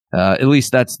whatever. At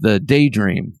least that's the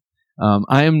daydream.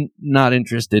 I am not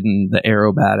interested in the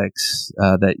aerobatics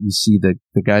that you see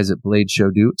the guys at Blade Show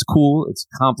do. It's cool. It's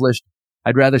accomplished.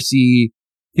 I'd rather see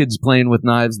kids playing with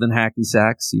knives than hacky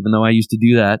sacks, even though I used to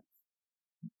do that.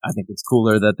 I think it's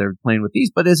cooler that they're playing with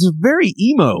these, but it's very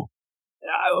emo.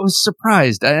 I was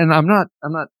surprised, and I'm not,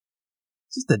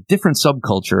 it's just a different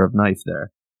subculture of knife there.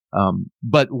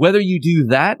 But whether you do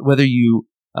that, whether you,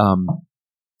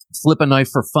 flip a knife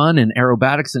for fun and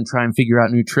aerobatics and try and figure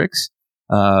out new tricks,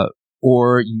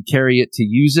 or you carry it to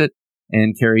use it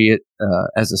and carry it,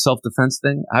 as a self-defense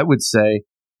thing, I would say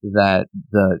that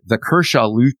the Kershaw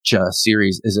Lucha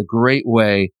series is a great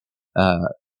way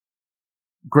to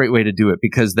do it,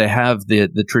 because they have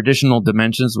the traditional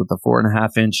dimensions with the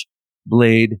 4.5 inch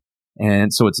blade.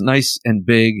 And so it's nice and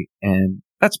big, and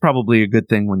that's probably a good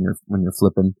thing when you're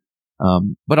flipping.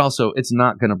 But also it's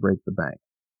not going to break the bank.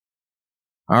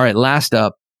 All right. Last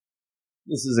up,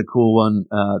 this is a cool one.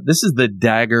 This is the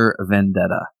Dagger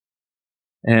Vendetta,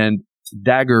 and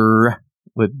Dagger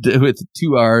with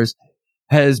 2 R's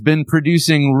has been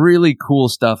producing really cool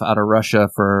stuff out of Russia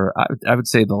for, I would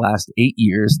say, the last 8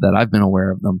 years that I've been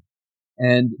aware of them.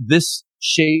 And this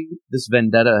shape, this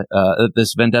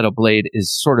Vendetta blade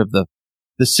is sort of the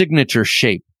signature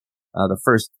shape, the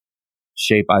first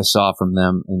shape I saw from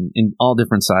them in all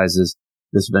different sizes,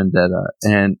 this Vendetta.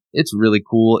 And it's really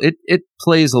cool. It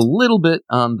plays a little bit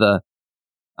on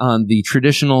the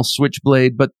traditional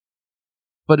switchblade, but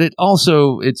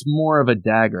it's more of a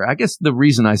dagger. I guess the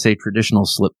reason I say traditional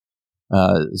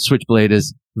switchblade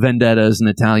is vendetta is an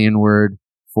Italian word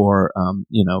for,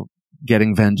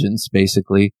 getting vengeance,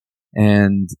 basically,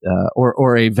 and,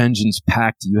 or a vengeance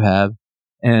pact you have.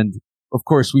 And of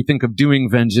course, we think of doing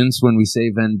vengeance when we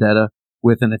say vendetta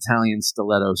with an Italian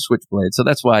stiletto switchblade. So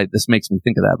that's why this makes me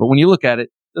think of that. But when you look at it,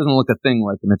 it doesn't look a thing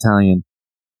like an Italian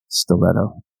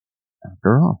stiletto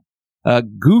after all.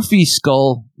 Goofy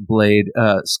skull blade,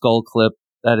 skull clip.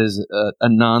 That is a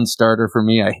non-starter for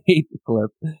me. I hate the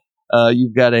clip.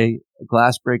 You've got a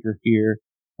glass breaker here,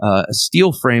 a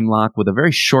steel frame lock with a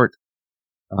very short,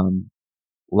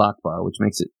 lock bar, which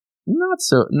makes it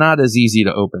not as easy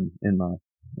to open in my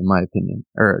opinion,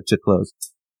 or to close.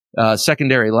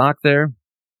 Secondary lock there.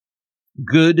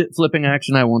 Good flipping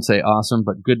action. I won't say awesome,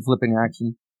 but good flipping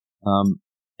action.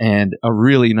 And a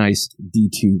really nice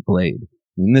D2 blade.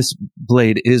 I mean, this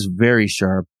blade is very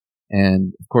sharp.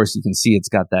 And of course, you can see it's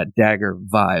got that dagger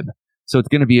vibe. So it's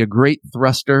going to be a great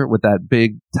thruster with that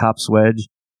big top swedge.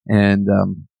 And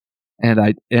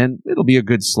it'll be a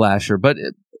good slasher, but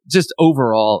just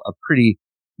overall a pretty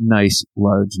nice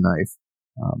large knife.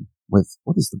 With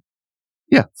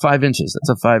 5 inches. That's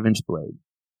a 5-inch blade.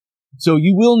 So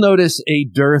you will notice a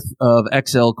dearth of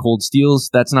XL cold steels.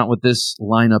 That's not what this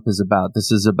lineup is about.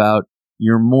 This is about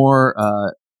your more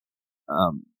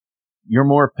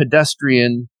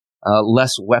pedestrian,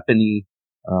 less weapony,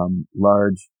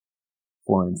 large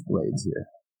 4-inch blades here.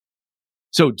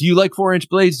 So do you like 4-inch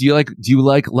blades? Do you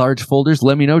like large folders?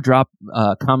 Let me know. Drop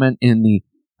a comment in the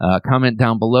comment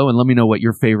down below and let me know what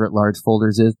your favorite large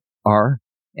folders are.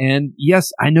 And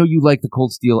yes, I know you like the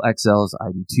Cold Steel XLs.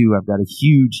 I do too. I've got a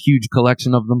huge, huge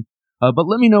collection of them. But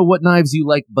let me know what knives you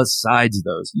like besides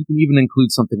those. You can even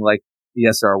include something like the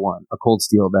SR1, a Cold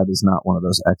Steel that is not one of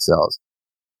those XLs.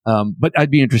 But I'd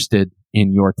be interested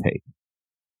in your take.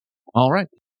 All right.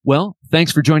 Well,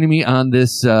 thanks for joining me on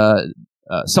this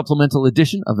supplemental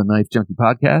edition of the Knife Junkie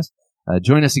podcast.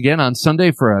 Join us again on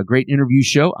Sunday for a great interview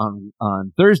show,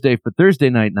 on Thursday for Thursday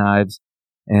Night Knives,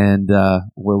 and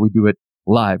where we do it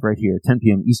live right here, 10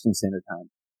 p.m. Eastern Standard Time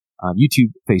on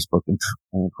YouTube, Facebook, and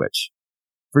Twitch.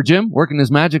 For Jim, working his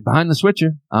magic behind the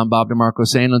switcher, I'm Bob DeMarco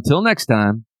saying until next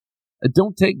time,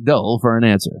 don't take dull for an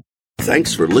answer.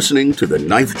 Thanks for listening to the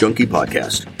Knife Junkie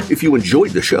podcast. If you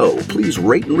enjoyed the show, please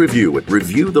rate and review at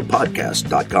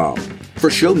reviewthepodcast.com. For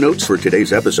show notes for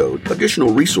today's episode,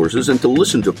 additional resources, and to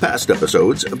listen to past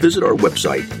episodes, visit our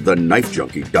website,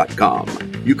 thenifejunkie.com.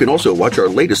 You can also watch our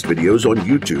latest videos on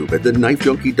YouTube at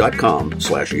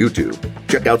thenifejunkie.com/YouTube.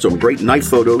 Check out some great knife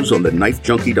photos on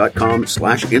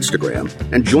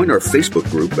thenifejunkie.com/Instagram and join our Facebook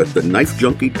group at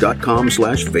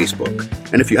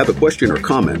thenifejunkie.com/Facebook. And if you have a question or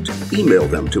comment, email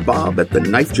them to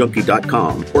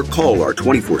bob@thenifejunkie.com or call our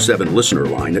 24/7 listener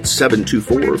line at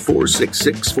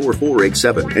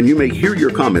 724-466-4487, and you may hear your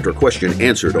comment or question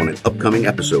answered on an upcoming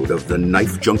episode of the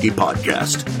Knife Junkie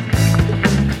podcast.